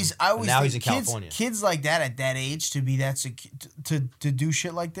 I always now think he's in California. Kids like that at that age to be that to do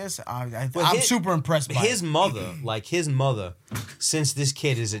shit like this, I'm His- super impressed by His it. mother, since this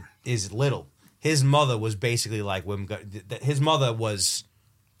kid is little, his mother was basically like, his mother was,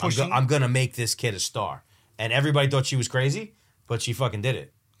 Pushing? I'm gonna make this kid a star, and everybody thought she was crazy, but she fucking did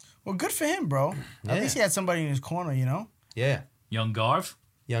it. Well, good for him, bro. Yeah. At least he had somebody in his corner, you know? Yeah, Young Garv.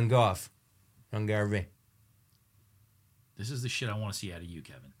 Young Garvey. This is the shit I want to see out of you,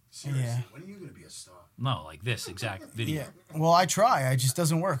 Kevin. Seriously, Yeah. when are you gonna be a star? No, like this exact video. Yeah. Well, I try. It just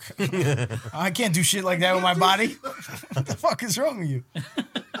doesn't work. I can't do shit like that with my body. What the fuck is wrong with you?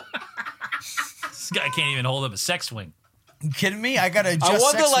 This guy can't even hold up a sex swing. You kidding me? I gotta adjust. I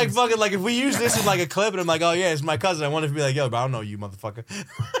wonder, sex like, swings. fucking, like, if we use this as like a clip, and I'm like, oh yeah, it's my cousin. I wonder if he'd be like, yo, but I don't know you, motherfucker.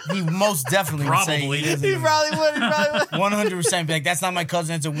 He most definitely would say Probably. he doesn't He even- probably would. 100% be like, that's not my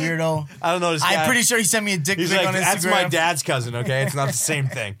cousin. It's a weirdo. I don't know this guy. I'm pretty sure he sent me a dick He's pic like, on Instagram. that's my dad's cousin. Okay, it's not the same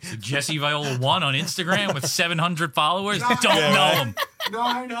thing. Jesse Viola 1 on Instagram with 700 followers. Don't Yeah, know right. him.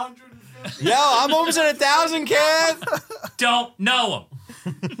 950. Yo, I'm almost at 1,000, kid. Don't know him.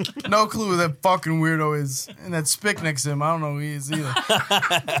 No clue who that fucking weirdo is. And that spick next to him, I don't know who he is either.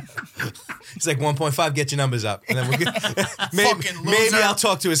 He's like 1.5. Get your numbers up, and then we Fucking maybe loser. I'll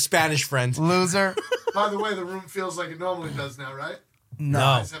talk to his Spanish friend. Loser. By the way, the room feels like it normally does now, right? No.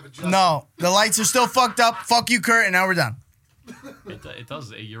 Guys have adjusted. No, the lights are still fucked up. Fuck you, Kurt, and now we're done. It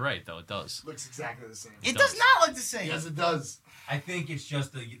does. You're right, though. It does. Looks exactly the same. It does not look the same. Yes, it does. I think it's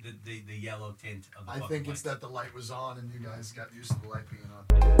just the yellow tint of the I think it's that the light was on and you guys got used to the light being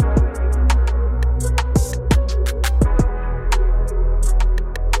on.